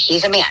was, and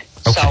he's a man.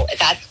 Okay. So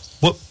that's...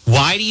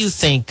 Why do you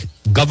think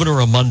Governor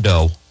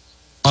Raimondo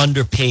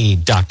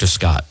underpaid Dr.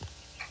 Scott?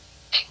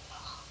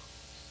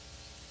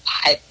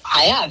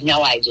 I have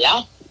no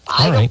idea.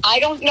 I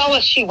don't know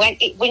if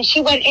when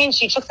she went in,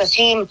 she took the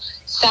same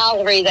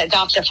salary that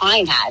Dr.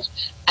 Fine had.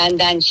 And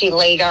then she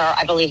later,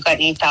 I believe, got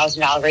an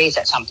 $8,000 raise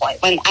at some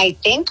point. When I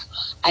think,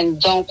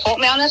 and don't quote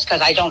me on this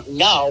because I don't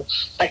know,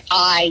 but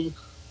I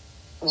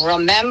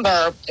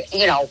remember,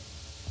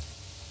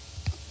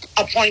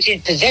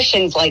 appointed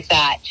positions like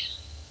that,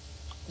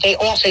 they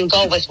often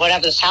go with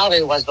whatever the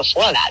salary was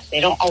before that.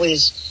 They don't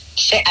always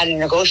sit at a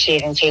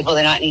negotiating table.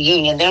 They're not in a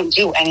union. They don't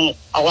do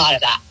a lot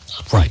of that.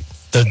 Right.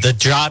 The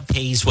job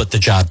pays what the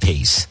job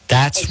pays.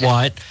 That's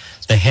what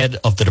the head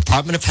of the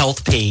Department of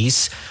Health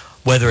pays,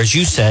 whether, as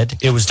you said,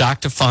 it was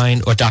Dr.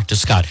 Fine or Dr.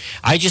 Scott.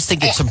 I just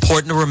think it's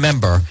important to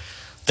remember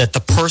that the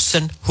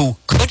person who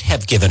could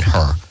have given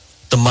her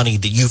the money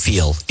that you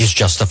feel is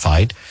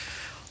justified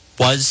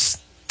was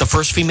the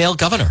first female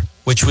governor,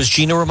 which was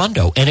Gina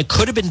Raimondo. And it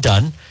could have been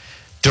done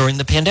during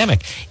the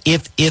pandemic.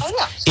 If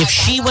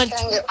she went...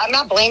 I'm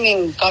not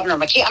blaming Governor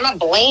McKee. I'm not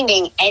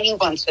blaming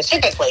anyone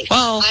specifically.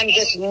 Well, I'm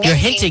just you're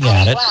hinting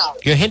at it. Well.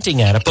 You're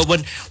hinting at it. But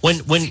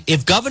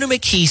if Governor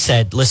McKee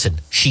said,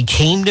 listen, she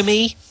came to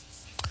me,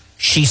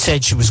 she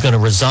said she was going to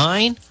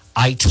resign.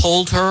 I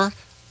told her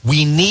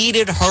we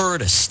needed her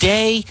to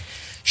stay.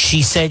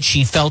 She said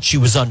she felt she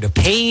was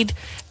underpaid.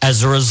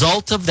 As a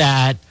result of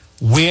that,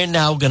 we're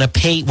now going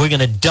to we're going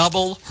to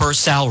double her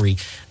salary.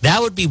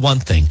 That would be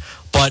one thing.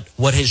 But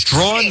what has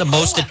drawn the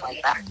most...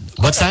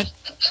 What's that?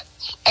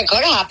 It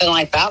could have happened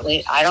like that.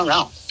 I don't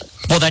know.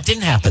 Well, that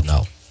didn't happen,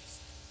 though.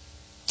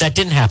 That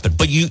didn't happen.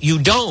 But you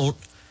don't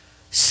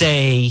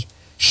say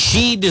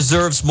she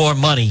deserves more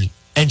money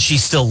and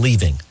she's still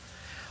leaving.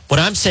 What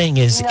I'm saying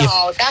is,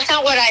 no, that's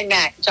not what I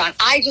meant, John.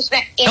 I just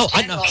meant no.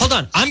 Hold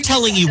on. I'm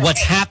telling you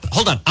what's happening.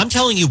 Hold on. I'm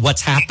telling you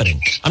what's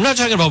happening. I'm not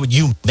talking about what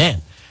you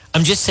meant.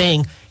 I'm just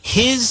saying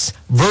his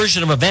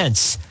version of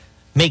events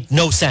make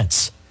no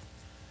sense.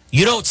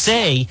 You don't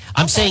say.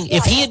 I'm saying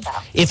if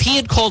he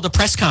had called a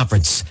press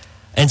conference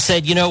and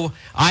said,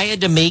 I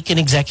had to make an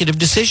executive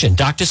decision.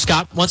 Dr.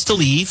 Scott wants to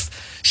leave.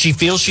 She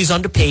feels she's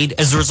underpaid.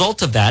 As a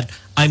result of that,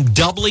 I'm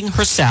doubling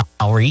her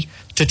salary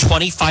to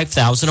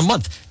 $25,000 a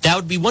month. That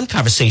would be one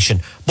conversation.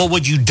 But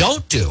what you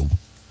don't do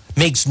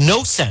makes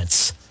no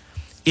sense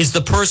is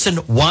the person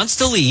wants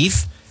to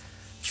leave,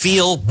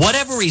 feel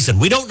whatever reason.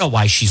 We don't know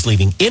why she's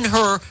leaving. In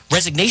her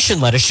resignation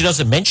letter, she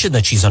doesn't mention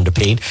that she's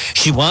underpaid.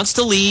 She wants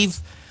to leave.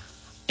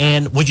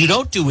 And what you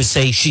don't do is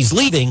say she's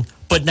leaving,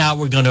 but now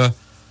we're going to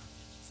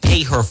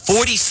pay her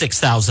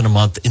 $46,000 a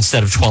month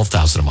instead of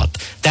 $12,000 a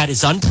month. That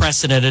is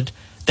unprecedented.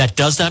 That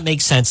does not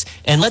make sense.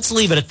 And let's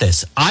leave it at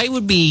this. I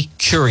would be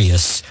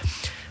curious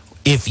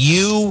if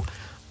you,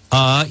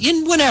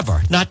 in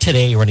whenever, not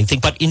today or anything,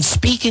 but in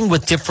speaking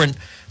with different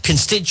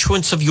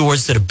constituents of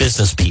yours that are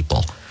business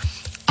people,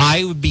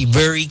 I would be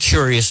very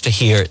curious to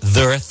hear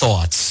their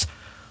thoughts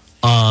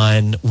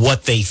on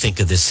what they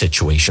think of this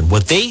situation,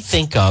 what they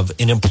think of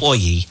an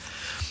employee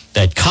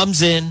that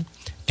comes in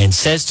and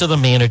says to the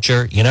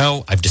manager,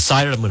 I've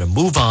decided I'm going to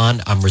move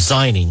on, I'm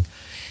resigning.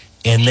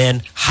 And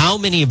then how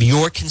many of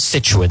your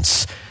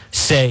constituents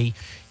say,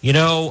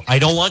 I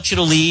don't want you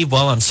to leave.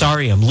 Well, I'm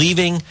sorry, I'm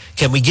leaving.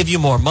 Can we give you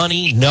more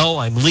money? No,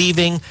 I'm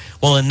leaving.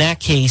 Well, in that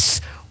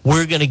case,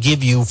 we're going to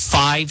give you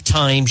 4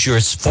 times your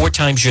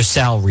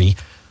salary,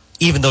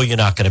 even though you're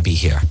not going to be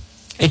here.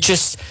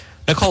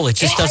 Nicole, it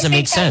just doesn't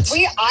make sense.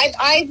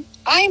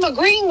 I'm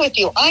agreeing with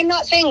you. I'm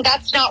not saying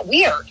that's not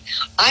weird.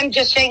 I'm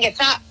just saying it's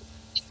not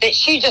that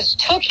she just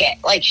took it.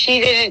 Like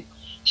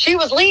she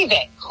was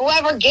leaving.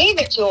 Whoever gave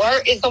it to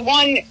her is the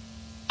one.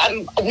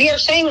 We are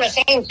saying the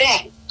same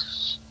thing.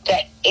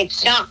 That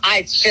it's not.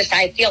 I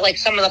feel like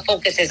some of the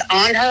focus is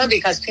on her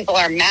because people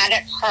are mad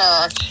at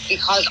her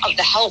because of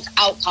the health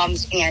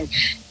outcomes and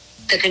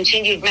the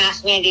continued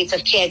mask mandates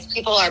of kids.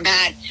 People are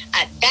mad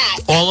at that.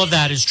 All of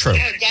that is true.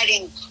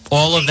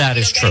 All of that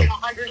is true.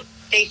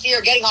 They see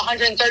her getting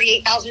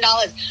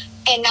 $138,000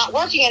 and not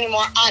working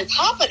anymore. On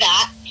top of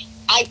that,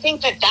 I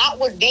think that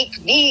would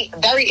make me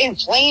very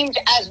inflamed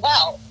as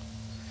well.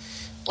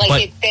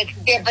 But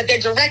they're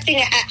directing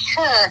it at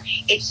her.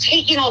 It's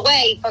taking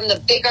away from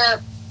the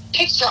bigger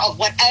picture of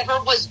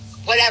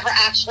whatever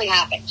actually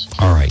happened.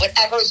 All right.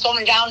 Whatever is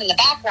going down in the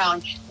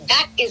background,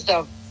 that is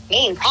the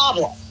main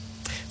problem.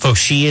 Folks,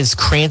 she is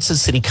Cranston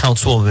City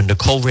Councilwoman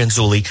Nicole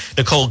Renzulli.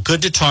 Nicole,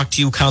 good to talk to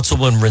you,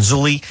 Councilwoman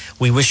Renzulli.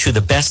 We wish you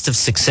the best of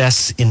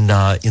success in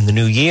the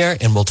new year,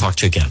 and we'll talk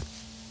to you again.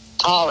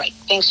 All right.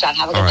 Thanks, John.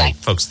 Have a good day. All right,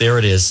 folks, there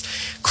it is.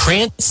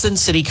 Cranston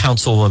City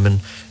Councilwoman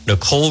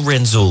Nicole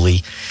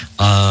Renzulli.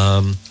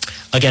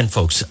 Again,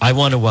 folks, I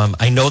want to.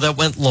 I know that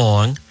went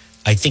long.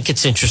 I think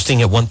it's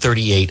interesting at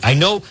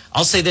 1:38.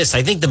 I'll say this.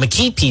 I think the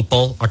McKee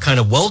people are kind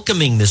of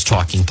welcoming this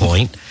talking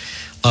point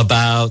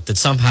about that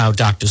somehow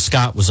Dr.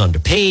 Scott was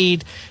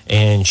underpaid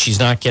and she's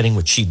not getting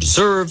what she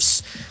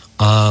deserves.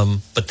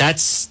 But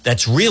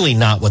that's really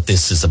not what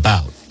this is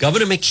about.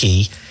 Governor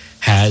McKee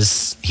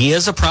has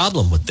a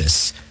problem with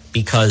this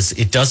because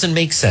it doesn't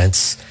make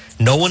sense.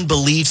 No one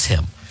believes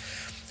him.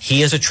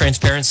 He has a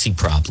transparency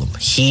problem.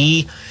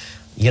 He,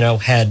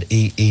 had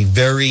a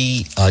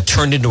very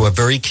turned into a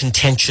very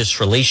contentious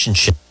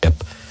relationship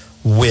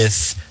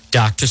with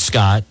Dr.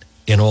 Scott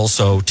and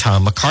also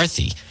Tom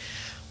McCarthy.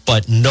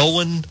 But no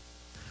one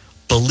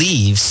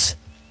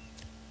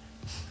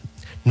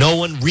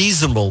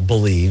reasonable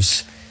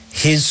believes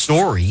his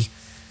story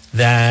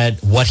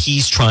that what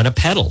he's trying to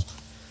peddle,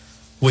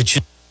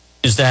 which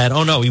is that,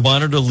 oh no, he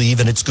wanted to leave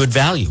and it's good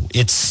value.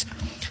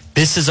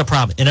 This is a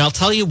problem. And I'll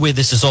tell you where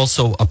this is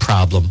also a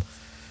problem.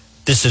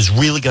 This is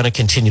really going to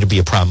continue to be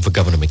a problem for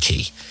Governor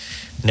McKee.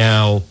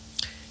 Now,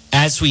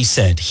 as we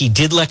said, he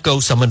did let go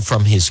someone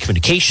from his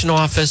communication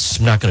office.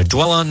 I'm not going to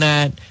dwell on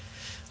that.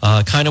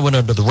 Kind of went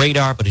under the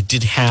radar, but it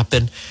did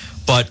happen.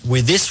 But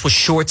where this was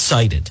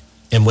short-sighted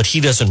and what he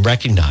doesn't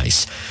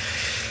recognize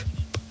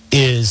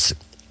is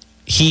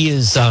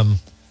he's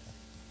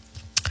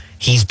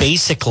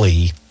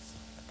basically,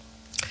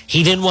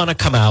 he didn't want to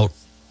come out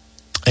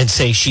and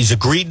say she's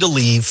agreed to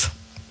leave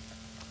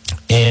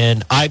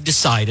and I've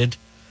decided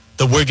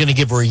that we're going to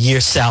give her a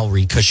year's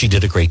salary because she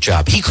did a great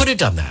job. He could have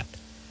done that.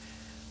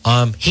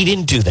 He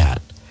didn't do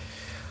that.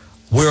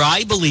 Where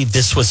I believe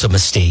this was a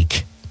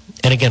mistake,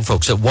 and again,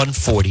 folks, at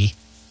 1:40,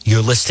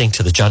 you're listening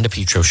to the John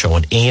DePetro Show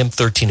on AM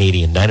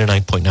 1380 and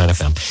 99.9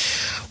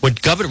 FM.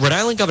 With Rhode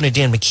Island Governor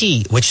Dan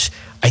McKee, which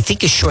I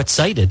think is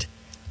short-sighted,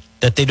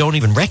 that they don't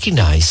even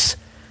recognize,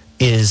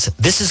 is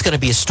this is going to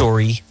be a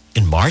story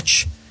in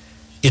March.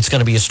 It's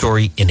going to be a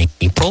story in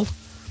April.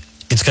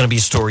 It's going to be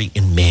a story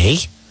in May.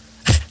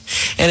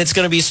 And it's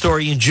going to be a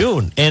story in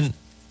June. And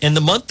in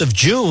the month of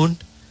June,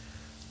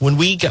 when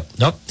we go...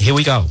 Nope, here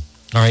we go.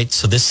 All right,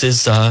 so this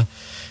is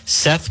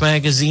Seth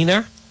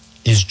Magaziner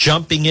is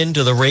jumping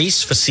into the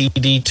race for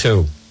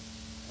CD2.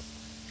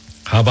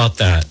 How about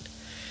that?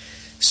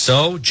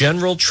 So,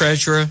 General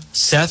Treasurer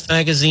Seth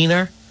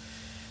Magaziner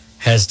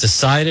has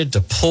decided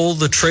to pull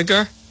the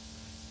trigger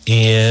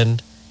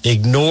and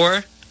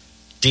ignore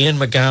Dan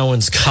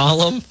McGowan's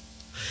column,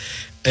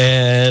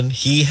 and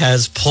he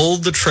has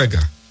pulled the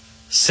trigger.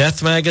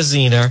 Seth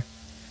Magaziner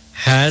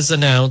has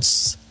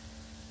announced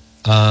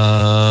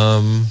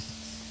that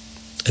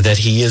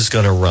he is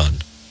going to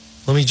run.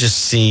 Let me just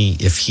see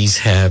if he's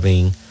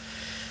having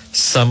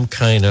some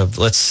kind of,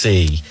 let's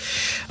see.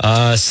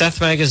 Seth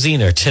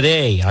Magaziner,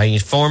 today I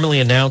formally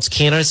announced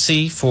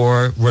candidacy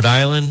for Rhode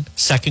Island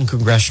 2nd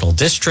Congressional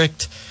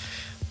District,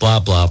 blah,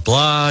 blah,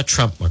 blah,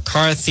 Trump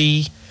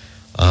McCarthy.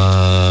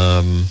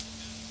 Well,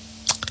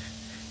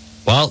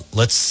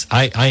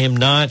 I am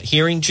not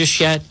hearing just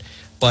yet,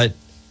 but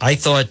I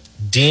thought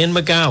Dan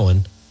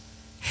McGowan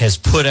has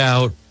put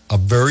out a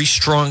very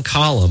strong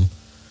column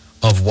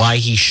of why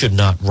he should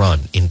not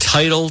run,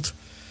 entitled,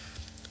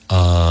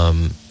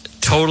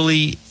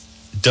 totally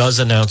does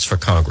announce for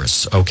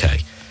Congress.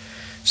 Okay,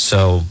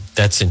 so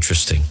that's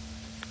interesting.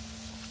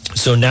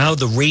 So now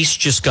the race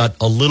just got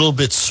a little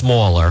bit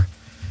smaller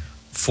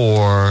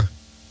for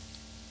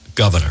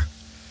governor.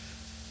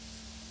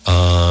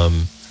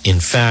 In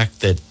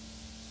fact, that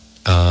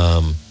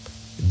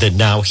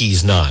now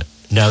he's not.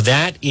 Now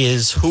that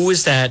is, who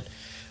is that?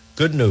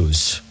 Good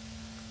news.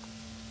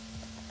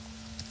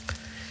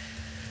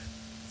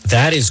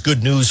 That is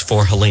good news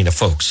for Helena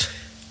Folks.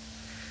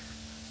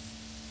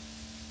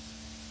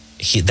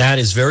 That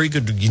is very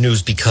good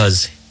news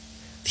because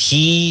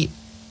he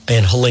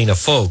and Helena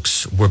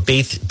Folks were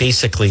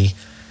basically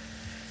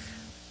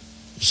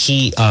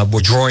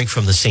were drawing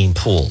from the same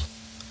pool.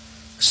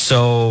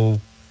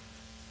 So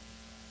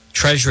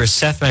Treasurer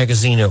Seth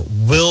Magaziner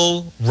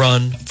will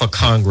run for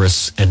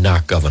Congress and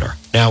not governor.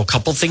 Now, a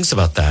couple things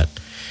about that.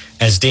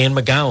 As Dan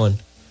McGowan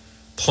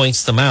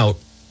points them out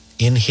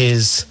in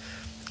his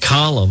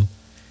column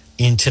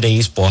in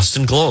today's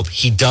Boston Globe,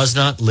 he does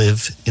not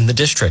live in the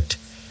district.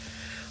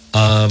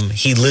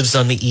 He lives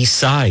on the east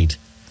side.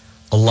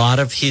 A lot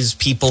of his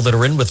people that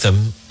are in with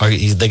him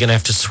they're going to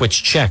have to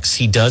switch checks.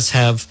 He does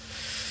have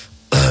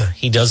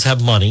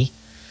money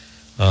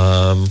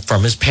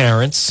from his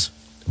parents,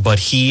 but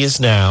he has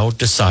now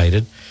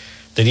decided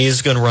that he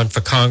is going to run for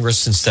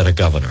Congress instead of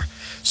governor.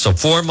 So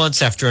 4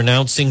 months after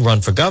announcing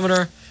run for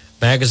governor,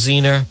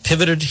 Magaziner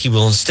pivoted. He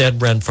will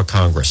instead run for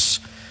Congress.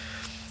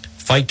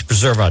 Fight to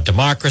preserve our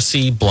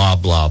democracy, blah,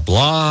 blah,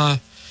 blah.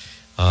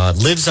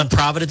 Lives on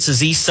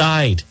Providence's east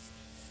side,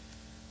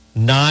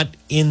 not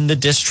in the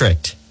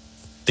district.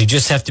 They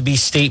just have to be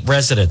state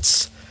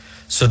residents.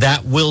 So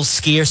that will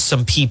scare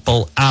some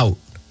people out.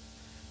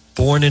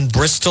 Born in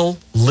Bristol,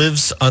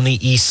 lives on the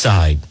east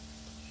side.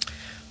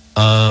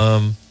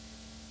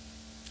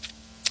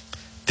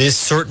 This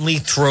certainly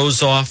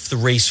throws off the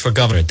race for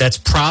governor. That's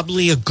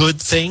probably a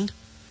good thing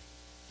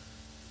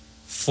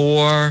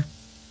for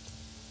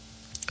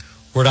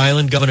Rhode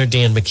Island Governor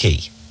Dan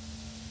McKee,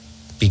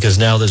 because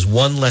now there's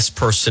one less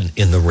person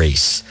in the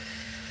race.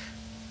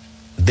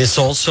 This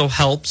also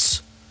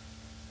helps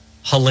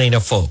Helena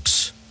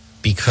Folks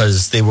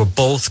because they were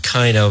both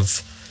kind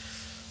of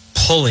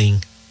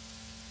pulling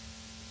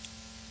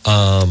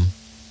from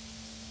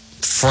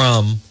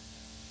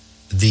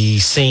the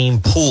same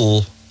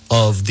pool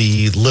of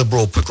the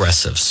liberal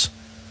progressives.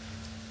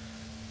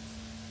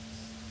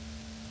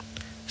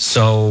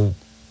 So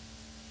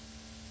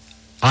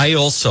I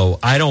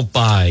don't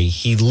buy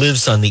he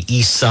lives on the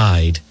east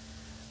side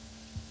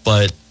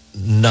but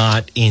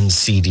not in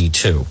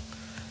CD2.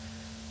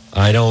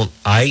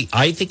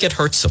 I think it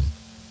hurts him.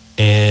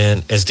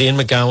 And as Dan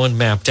McGowan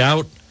mapped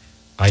out,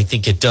 I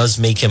think it does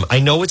make him, I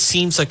know it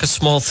seems like a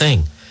small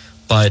thing,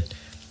 but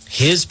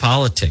his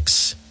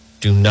politics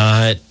do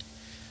not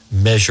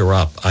measure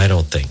up, I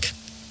don't think.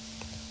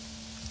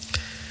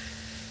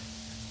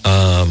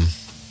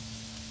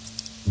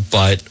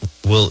 But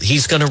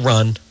he's going to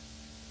run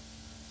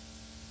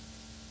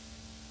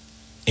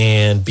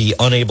and be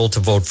unable to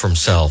vote for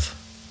himself.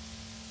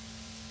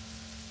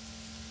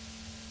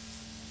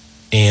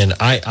 And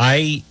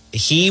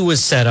he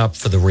was set up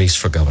for the race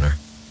for governor.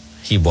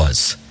 He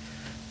was.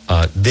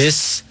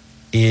 This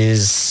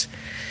is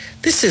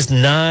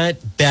not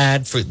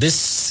bad for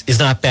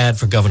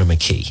Governor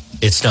McKee.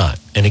 It's not.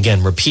 And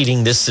again,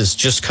 repeating, this is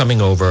just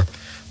coming over,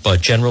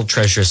 but General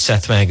Treasurer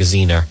Seth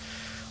Magaziner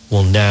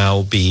will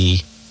now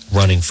be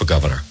running for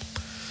governor.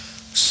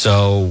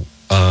 So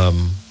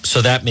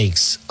that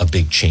makes a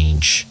big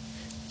change.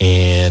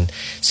 And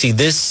see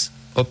this.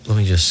 Oh, let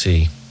me just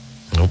see.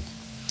 Nope.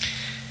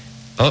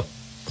 Oh,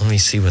 let me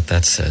see what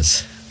that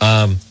says.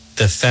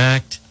 The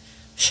fact.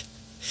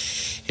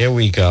 Here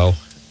we go.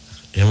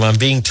 And I'm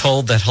being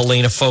told that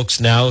Helena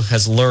Folks now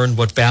has learned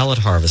what ballot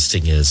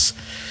harvesting is.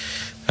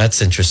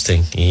 That's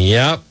interesting.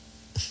 Yep.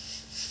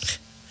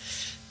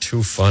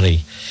 Too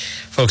funny.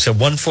 Folks, at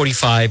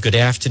 1:45, good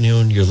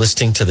afternoon. You're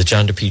listening to the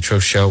John DePetro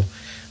Show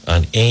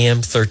on AM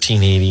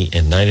 1380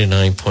 and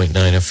 99.9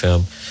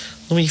 FM.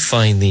 Let me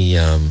find the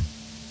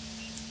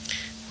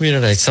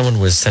Today,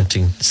 someone was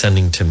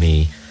sending to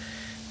me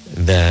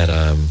that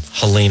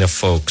Helena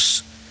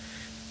Folks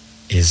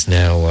is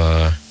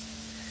now,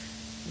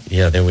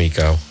 there we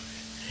go.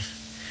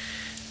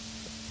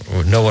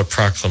 Noah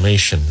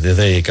proclamation.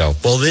 There you go.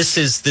 Well, this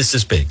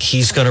is big.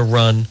 He's going to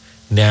run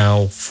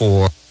now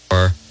for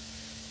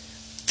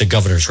the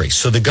governor's race.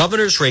 So the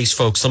governor's race,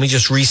 folks, let me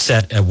just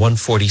reset at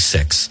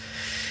 146.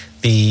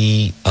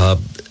 The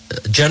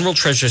General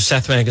Treasurer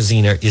Seth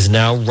Magaziner is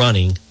now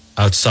running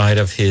outside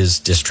of his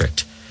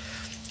district.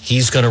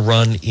 He's going to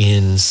run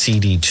in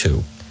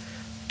CD2,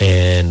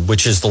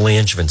 which is the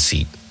Langevin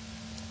seat.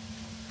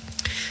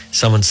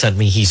 Someone sent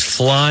me, he's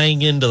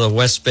flying into the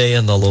West Bay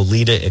on the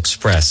Lolita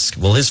Express.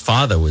 Well, his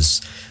father was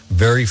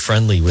very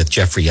friendly with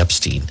Jeffrey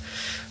Epstein.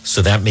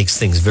 So that makes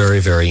things very,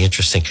 very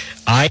interesting.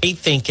 I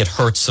think it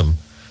hurts him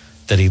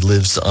that he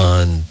lives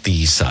on the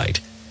east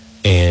side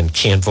and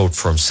can't vote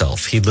for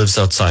himself. He lives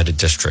outside a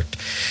district.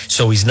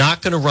 So he's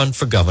not going to run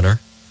for governor.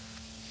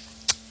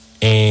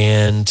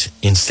 And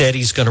instead,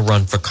 he's going to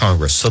run for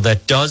Congress. So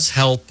that does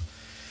help.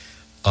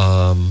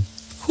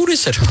 Who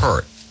does it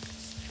hurt?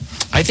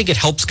 I think it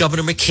helps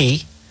Governor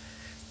McKee.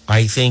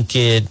 I think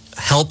it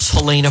helps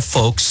Helena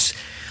Folks.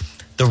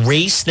 The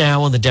race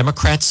now on the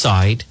Democrat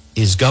side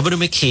is Governor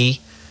McKee,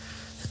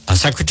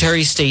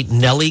 Secretary of State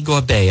Nellie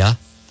Gorbea.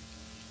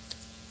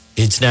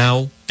 It's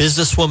now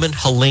businesswoman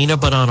Helena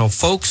Bonanno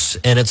Folks,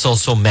 and it's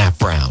also Matt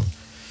Brown.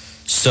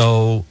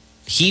 So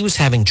he was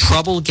having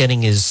trouble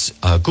getting his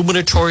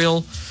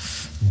gubernatorial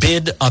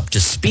bid up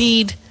to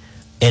speed,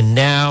 and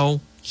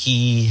now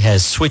he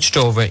has switched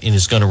over and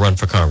is going to run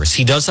for Congress.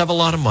 He does have a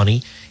lot of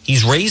money.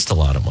 He's raised a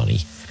lot of money.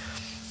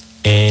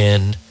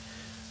 And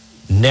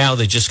now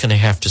they're just going to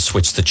have to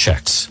switch the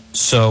checks.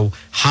 So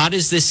how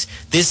does this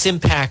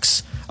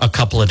impacts a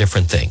couple of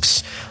different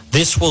things.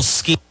 This will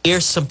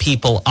scare some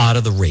people out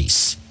of the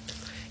race.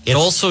 It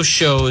also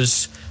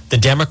shows the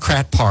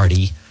Democrat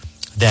Party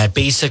that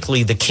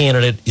basically the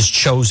candidate is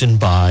chosen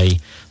by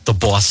the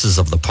bosses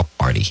of the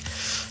party.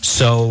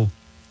 So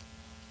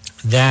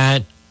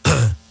that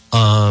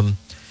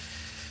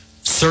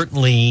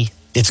certainly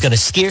it's going to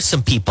scare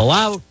some people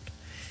out.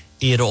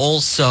 It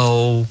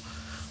also,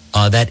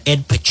 that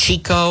Ed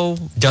Pacheco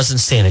doesn't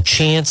stand a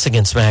chance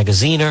against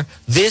Magaziner.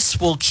 This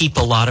will keep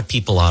a lot of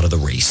people out of the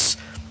race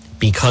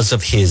because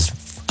of his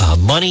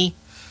money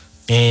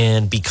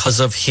and because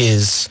of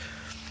his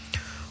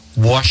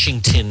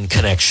Washington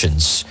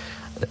connections.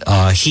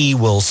 He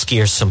will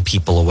scare some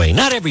people away.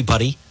 Not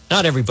everybody.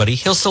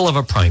 He'll still have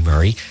a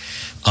primary.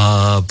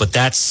 But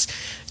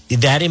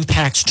that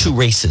impacts two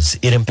races.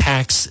 It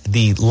impacts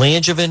the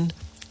Langevin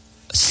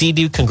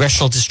CD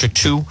Congressional District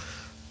 2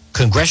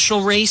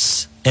 congressional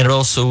race, and it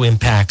also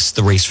impacts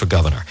the race for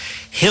governor.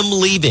 Him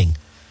leaving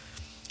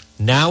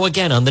now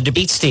again on the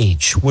debate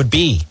stage would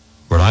be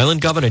Rhode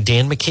Island Governor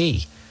Dan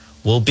McKee,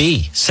 will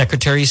be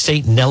Secretary of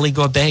State Nellie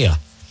Gorbea,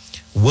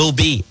 will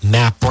be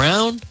Matt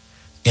Brown,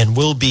 and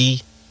will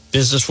be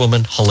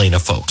businesswoman Helena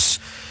Folks.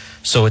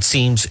 So it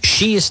seems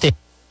she is staying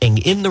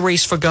in the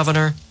race for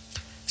governor.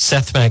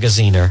 Seth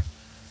Magaziner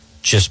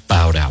just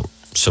bowed out.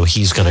 So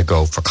he's going to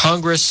go for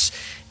Congress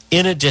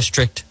in a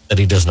district that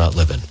he does not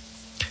live in.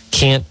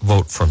 Can't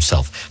vote for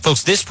himself.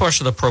 Folks, this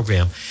portion of the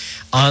program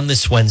on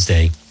this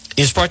Wednesday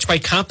is brought to you by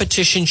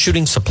Competition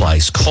Shooting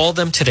Supplies. Call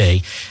them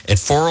today at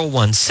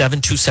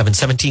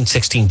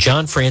 401-727-1716.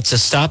 John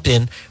Francis, stop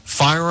in.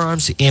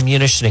 Firearms,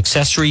 ammunition,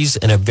 accessories,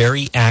 and a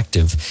very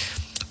active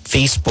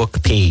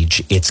Facebook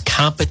page. It's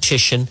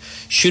Competition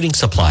Shooting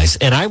Supplies.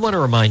 And I want to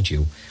remind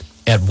you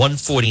at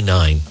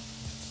 1:49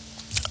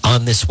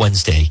 on this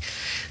Wednesday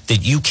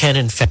that you can,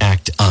 in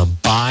fact,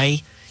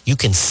 you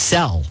can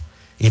sell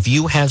if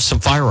you have some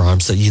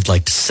firearms that you'd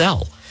like to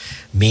sell.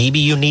 Maybe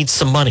you need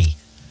some money.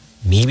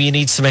 Maybe you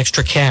need some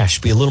extra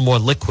cash, be a little more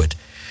liquid.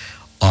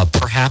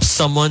 Perhaps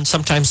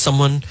sometimes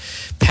someone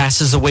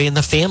passes away in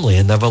the family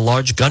and they have a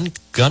large gun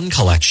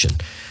collection.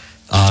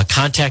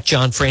 Contact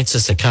John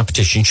Francis at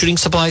Competition Shooting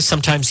Supplies.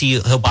 Sometimes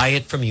he'll buy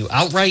it from you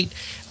outright,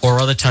 or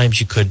other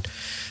times you could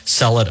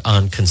sell it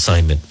on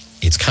consignment.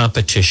 It's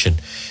Competition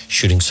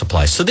Shooting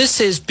Supplies. So this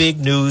is big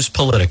news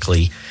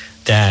politically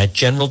that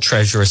General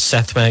Treasurer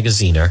Seth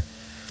Magaziner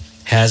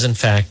has in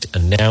fact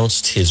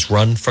announced his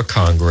run for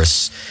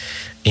Congress.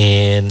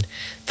 And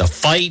the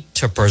fight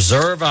to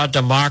preserve our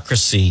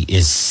democracy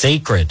is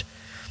sacred.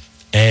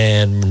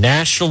 And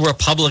national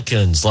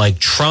Republicans like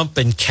Trump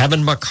and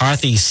Kevin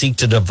McCarthy seek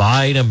to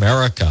divide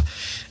America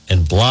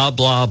and blah,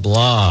 blah,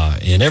 blah.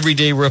 And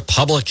everyday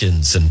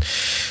Republicans, and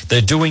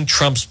they're doing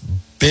Trump's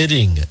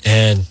bidding.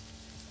 And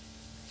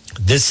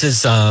this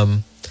is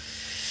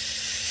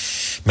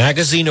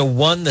Magaziner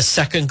won the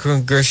 2nd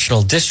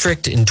Congressional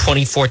District in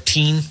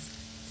 2014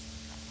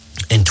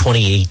 and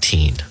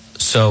 2018.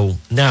 So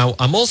now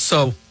I want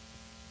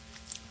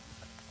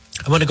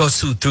to go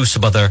through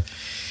some other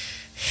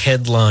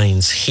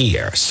headlines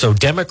here. So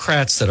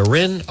Democrats that are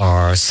in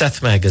are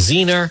Seth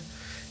Magaziner,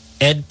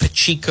 Ed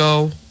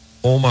Pacheco,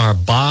 Omar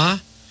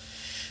Ba.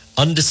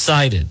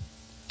 Undecided,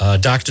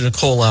 Dr.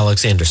 Nicole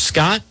Alexander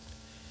Scott,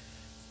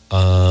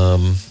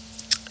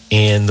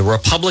 And the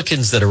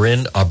Republicans that are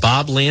in are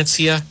Bob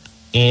Lancia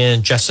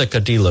and Jessica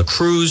De La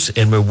Cruz,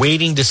 and we're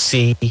waiting to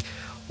see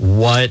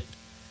what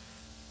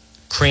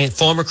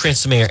former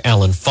Cranston Mayor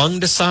Alan Fung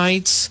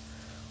decides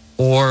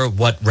or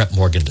what Rep.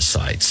 Morgan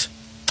decides.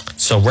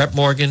 So Rep.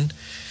 Morgan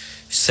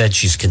said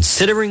she's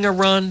considering a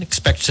run,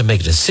 expects to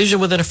make a decision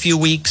within a few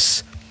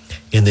weeks.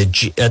 In the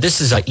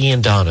this is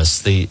Ian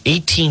Donis, the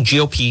 18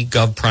 GOP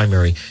Gov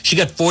primary. She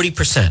got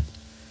 40%.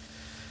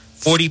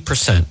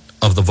 40%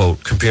 of the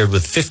vote compared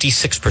with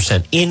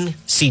 56% in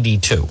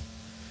CD2.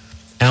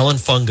 Alan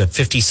Fung got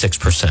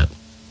 56%.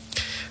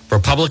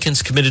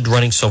 Republicans committed to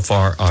running so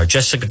far are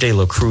Jessica De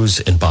La Cruz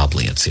and Bob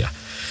Lancia.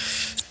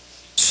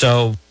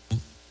 So,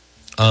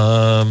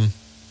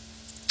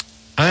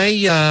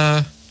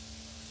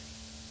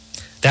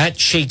 that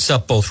shakes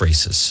up both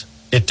races.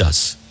 It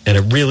does. And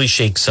it really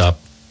shakes up.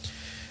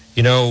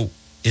 You know,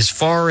 as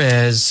far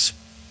as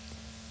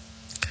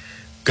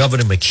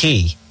Governor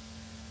McKee,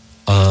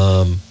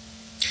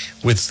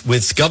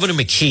 with Governor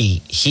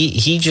McKee,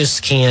 he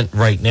just can't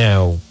right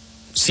now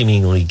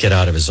seemingly get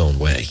out of his own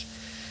way.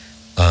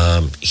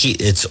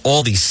 It's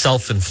all these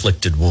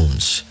self-inflicted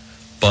wounds.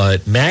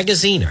 But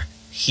Magaziner,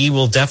 he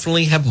will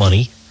definitely have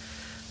money.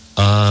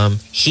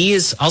 He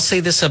is, I'll say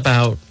this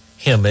about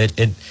him,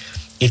 it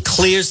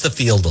clears the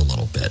field a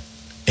little bit.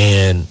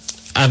 And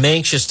I'm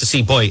anxious to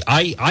see, boy,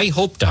 I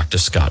hope Dr.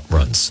 Scott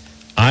runs.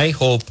 I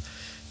hope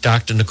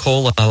Dr.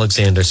 Nicole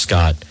Alexander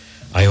Scott,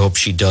 I hope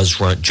she does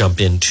jump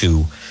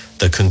into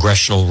the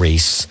congressional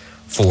race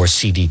for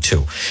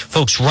CD2.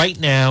 Folks, right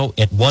now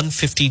at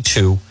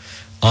 1:52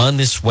 on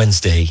this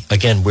Wednesday,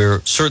 again,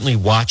 we're certainly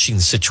watching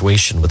the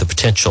situation with a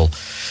potential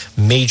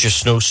major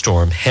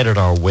snowstorm headed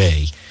our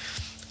way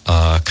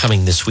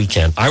coming this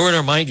weekend. I want to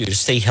remind you to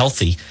stay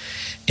healthy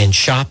and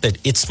shop at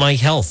It's My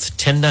Health,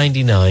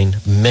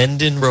 1099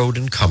 Mendon Road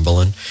in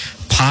Cumberland.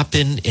 Pop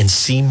in and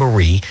see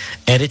Marie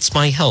at It's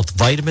My Health.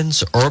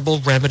 Vitamins, herbal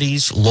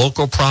remedies,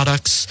 local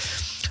products,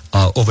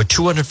 over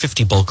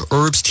 250 bulk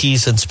herbs,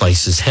 teas, and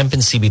spices, hemp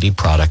and CBD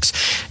products.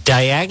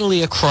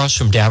 Diagonally across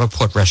from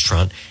Davenport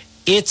Restaurant,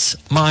 It's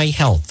My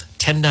Health,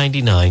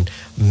 1099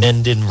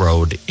 Mendon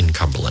Road in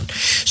Cumberland.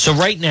 So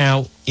right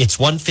now, it's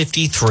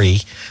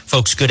 1:53.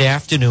 Folks, good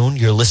afternoon.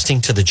 You're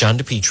listening to the John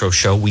DePetro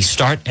Show. We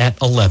start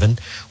at 11.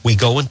 We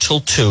go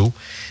until 2.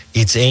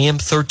 It's AM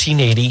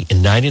 1380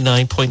 and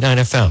 99.9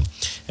 FM.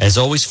 As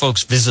always,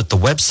 folks, visit the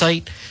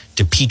website,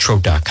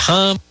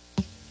 DePetro.com.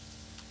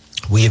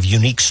 We have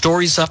unique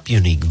stories up,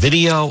 unique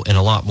video, and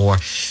a lot more.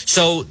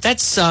 So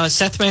that's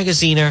Seth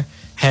Magaziner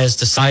has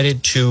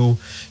decided to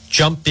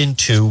jump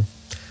into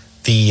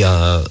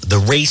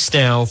the race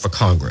now for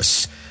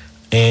Congress.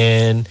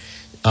 And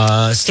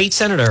State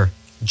Senator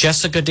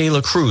Jessica De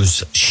La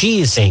Cruz,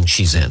 she is saying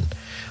she's in.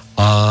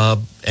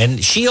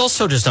 And she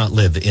also does not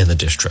live in the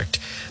district.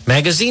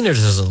 Magaziner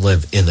doesn't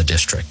live in the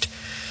district.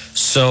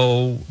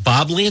 So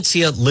Bob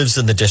Lancia lives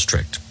in the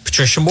district.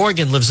 Patricia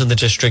Morgan lives in the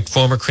district.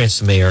 Former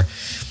Cranston Mayor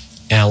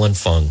Alan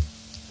Fung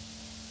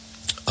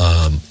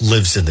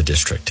lives in the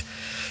district.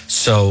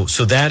 So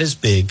that is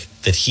big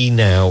that he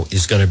now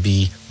is going to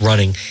be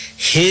running.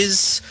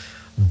 His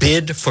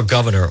bid for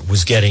governor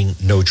was getting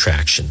no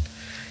traction.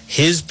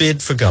 His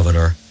bid for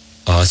governor,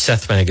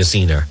 Seth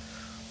Magaziner,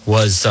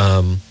 was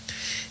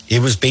it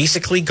was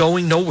basically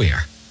going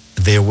nowhere.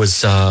 There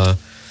was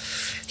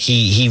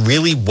he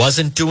really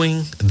wasn't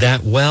doing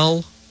that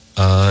well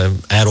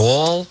at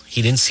all.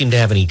 He didn't seem to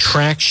have any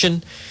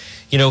traction.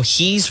 You know,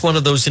 he's one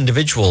of those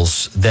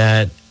individuals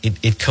that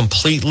it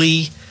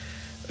completely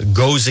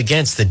goes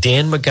against the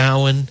Dan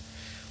McGowan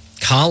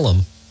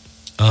column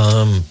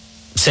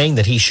saying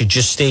that he should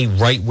just stay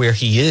right where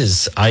he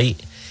is. I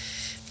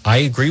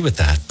agree with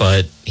that,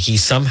 but he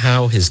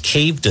somehow has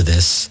caved to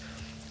this,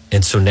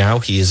 and so now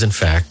he is, in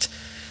fact,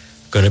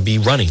 going to be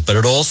running. But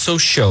it also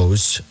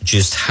shows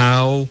just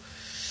how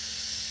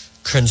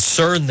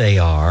concerned they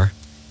are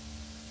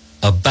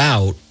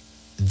about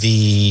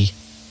the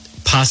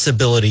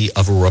possibility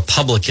of a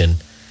Republican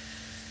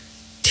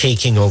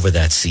taking over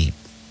that seat.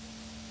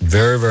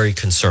 Very, very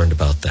concerned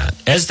about that,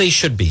 as they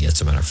should be,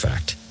 as a matter of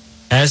fact,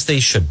 as they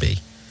should be.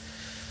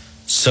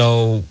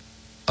 So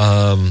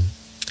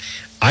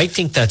I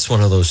think that's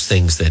one of those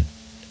things that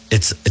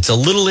it's a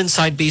little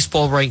inside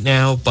baseball right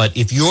now, but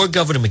if you're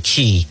Governor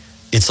McKee,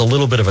 it's a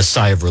little bit of a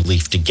sigh of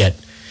relief to get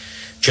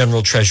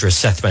General Treasurer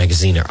Seth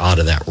Magaziner out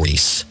of that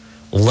race.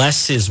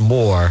 Less is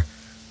more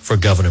for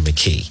Governor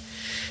McKee.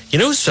 You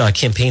know whose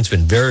campaign's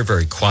been very,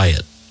 very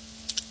quiet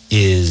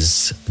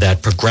is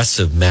that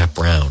progressive Matt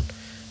Brown.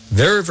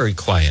 Very, very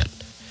quiet.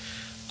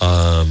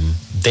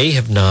 They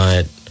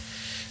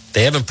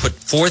haven't put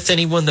forth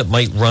anyone that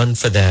might run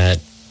for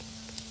that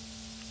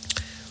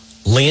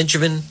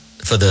Langevin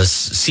for the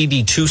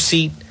CD2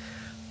 seat.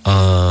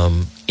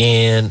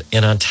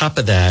 And on top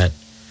of that,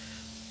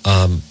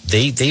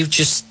 they've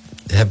just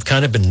have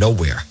kind of been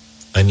nowhere.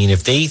 I mean,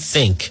 if they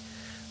think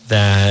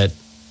that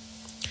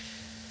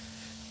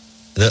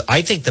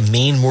I think the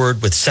main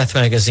word with Seth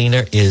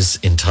Magaziner is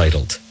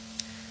entitled.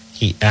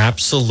 He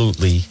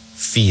absolutely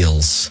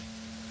feels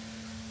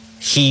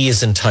he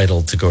is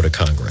entitled to go to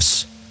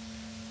Congress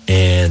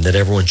and that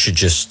everyone should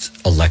just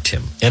elect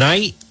him. And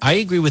I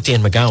agree with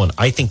Dan McGowan.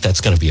 I think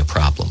that's going to be a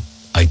problem.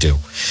 I do.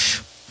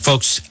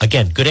 Folks,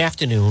 again, good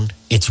afternoon.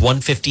 It's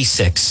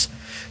 1:56.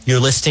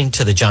 You're listening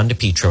to the John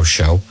DePetro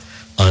Show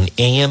on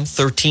AM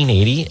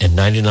 1380 and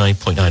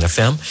 99.9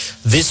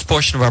 FM. This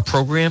portion of our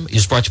program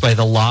is brought to you by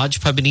the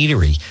Lodge Pub and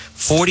Eatery,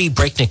 40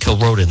 Breakneck Hill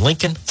Road in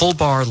Lincoln. Full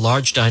bar,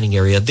 large dining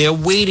area. They're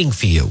waiting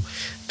for you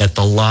at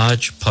the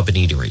Lodge Pub and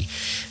Eatery.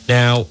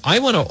 Now, I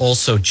want to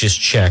also just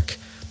check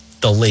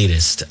the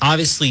latest.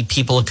 Obviously,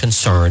 people are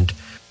concerned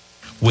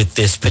with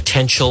this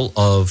potential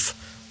of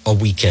a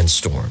weekend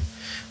storm.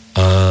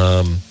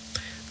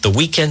 The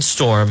weekend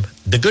storm,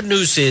 the good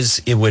news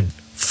is it would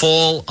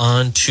fall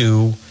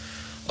onto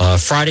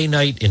Friday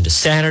night into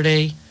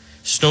Saturday.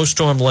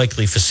 Snowstorm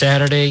likely for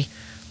Saturday.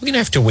 We're going to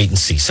have to wait and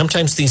see.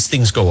 Sometimes these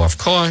things go off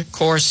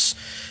course.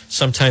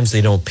 Sometimes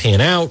they don't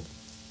pan out.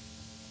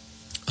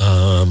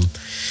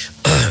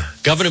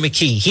 Governor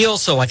McKee, he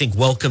also, I think,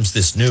 welcomes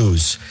this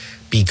news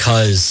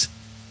because,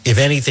 if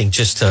anything,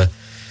 just to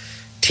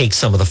take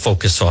some of the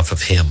focus off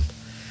of him.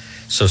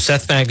 So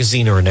Seth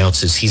Magaziner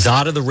announces he's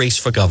out of the race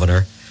for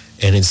governor,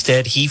 and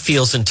instead he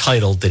feels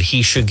entitled that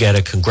he should get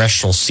a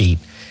congressional seat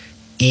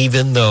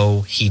even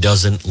though he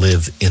doesn't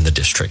live in the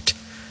district.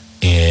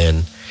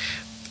 And,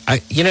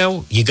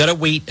 you got to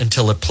wait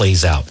until it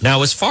plays out.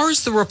 Now, as far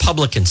as the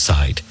Republican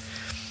side,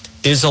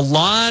 there's a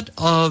lot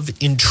of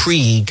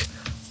intrigue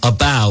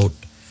about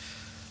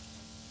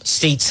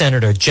State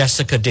Senator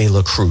Jessica De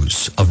La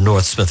Cruz of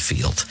North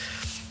Smithfield.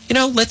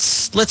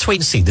 Let's wait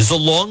and see. There's a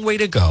long way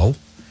to go.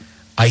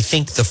 I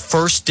think the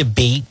first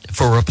debate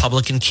for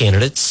Republican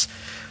candidates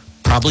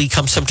probably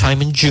comes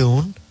sometime in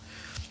June.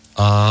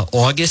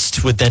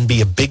 August would then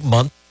be a big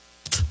month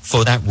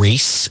for that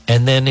race,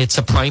 and then it's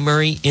a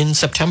primary in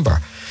September.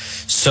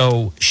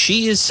 So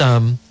she is,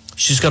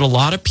 she's got a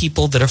lot of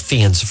people that are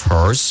fans of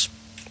hers,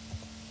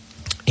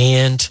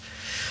 and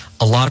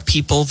a lot of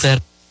people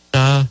that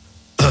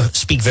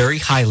speak very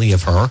highly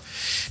of her.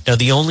 Now,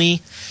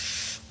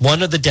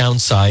 one of the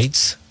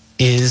downsides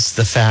is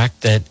the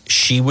fact that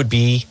she would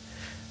be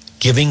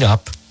giving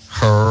up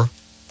her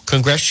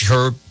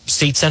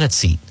state Senate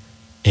seat.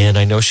 And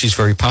I know she's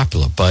very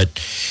popular, but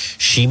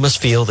she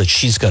must feel that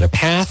she's got a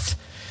path.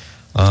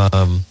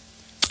 I'm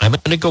going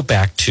to go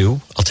back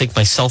I'll take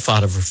myself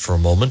out of it for a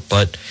moment,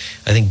 but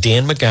I think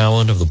Dan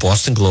McGowan of the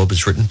Boston Globe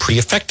has written pretty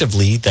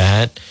effectively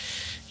that,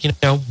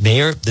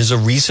 Mayor, there's a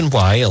reason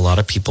why a lot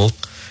of people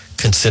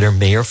consider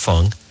Mayor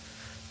Fung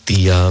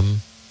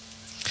the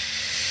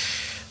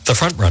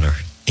front runner,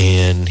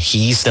 and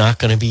he's not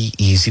going to be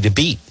easy to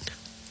beat.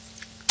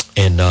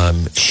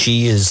 And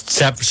she is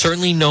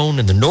certainly known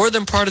in the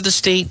northern part of the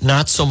state,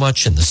 not so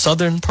much in the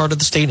southern part of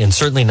the state, and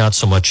certainly not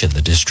so much in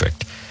the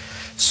district.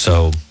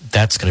 So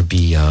that's going to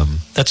be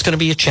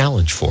a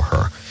challenge for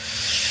her.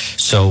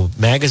 So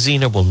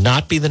Magaziner will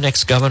not be the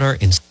next governor.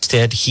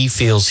 Instead, he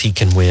feels he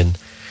can win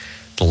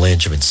the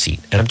Langevin seat,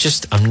 and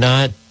I'm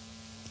not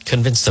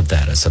convinced of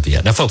that as of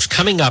yet. Now, folks,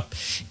 coming up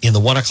in the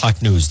 1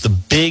 o'clock news, the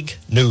big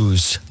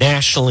news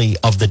nationally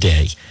of the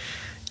day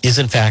is,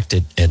 in fact,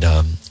 at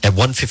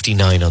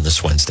 1:59 on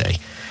this Wednesday,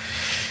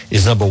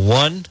 is number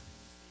one,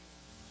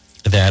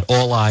 that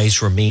all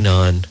eyes remain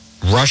on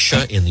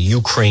Russia and the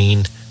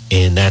Ukraine,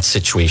 and that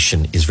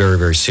situation is very,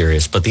 very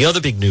serious. But the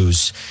other big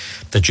news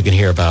that you can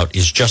hear about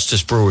is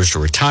Justice Brewer's to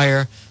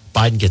retire.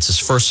 Biden gets his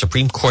first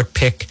Supreme Court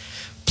pick,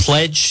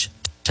 pledged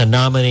to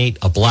nominate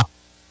a black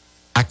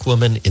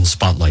woman in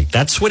spotlight.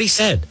 That's what he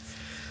said.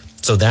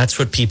 So that's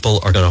what people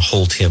are going to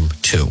hold him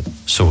to.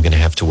 So we're going to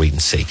have to wait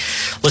and see.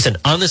 Listen,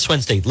 on this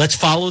Wednesday, let's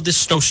follow this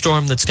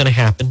snowstorm that's going to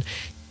happen.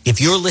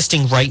 If you're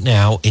listening right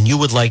now and you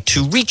would like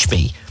to reach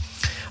me,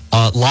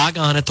 log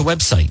on at the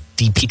website,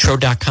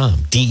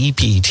 DePetro.com,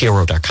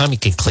 DePetro.com. You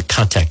can click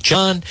Contact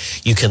John.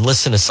 You can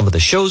listen to some of the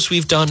shows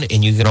we've done,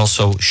 and you can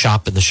also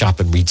shop in the shop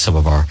and read some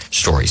of our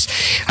stories.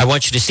 I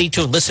want you to stay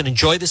tuned, listen,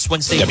 enjoy this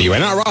Wednesday.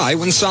 WNRI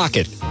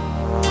Woonsocket.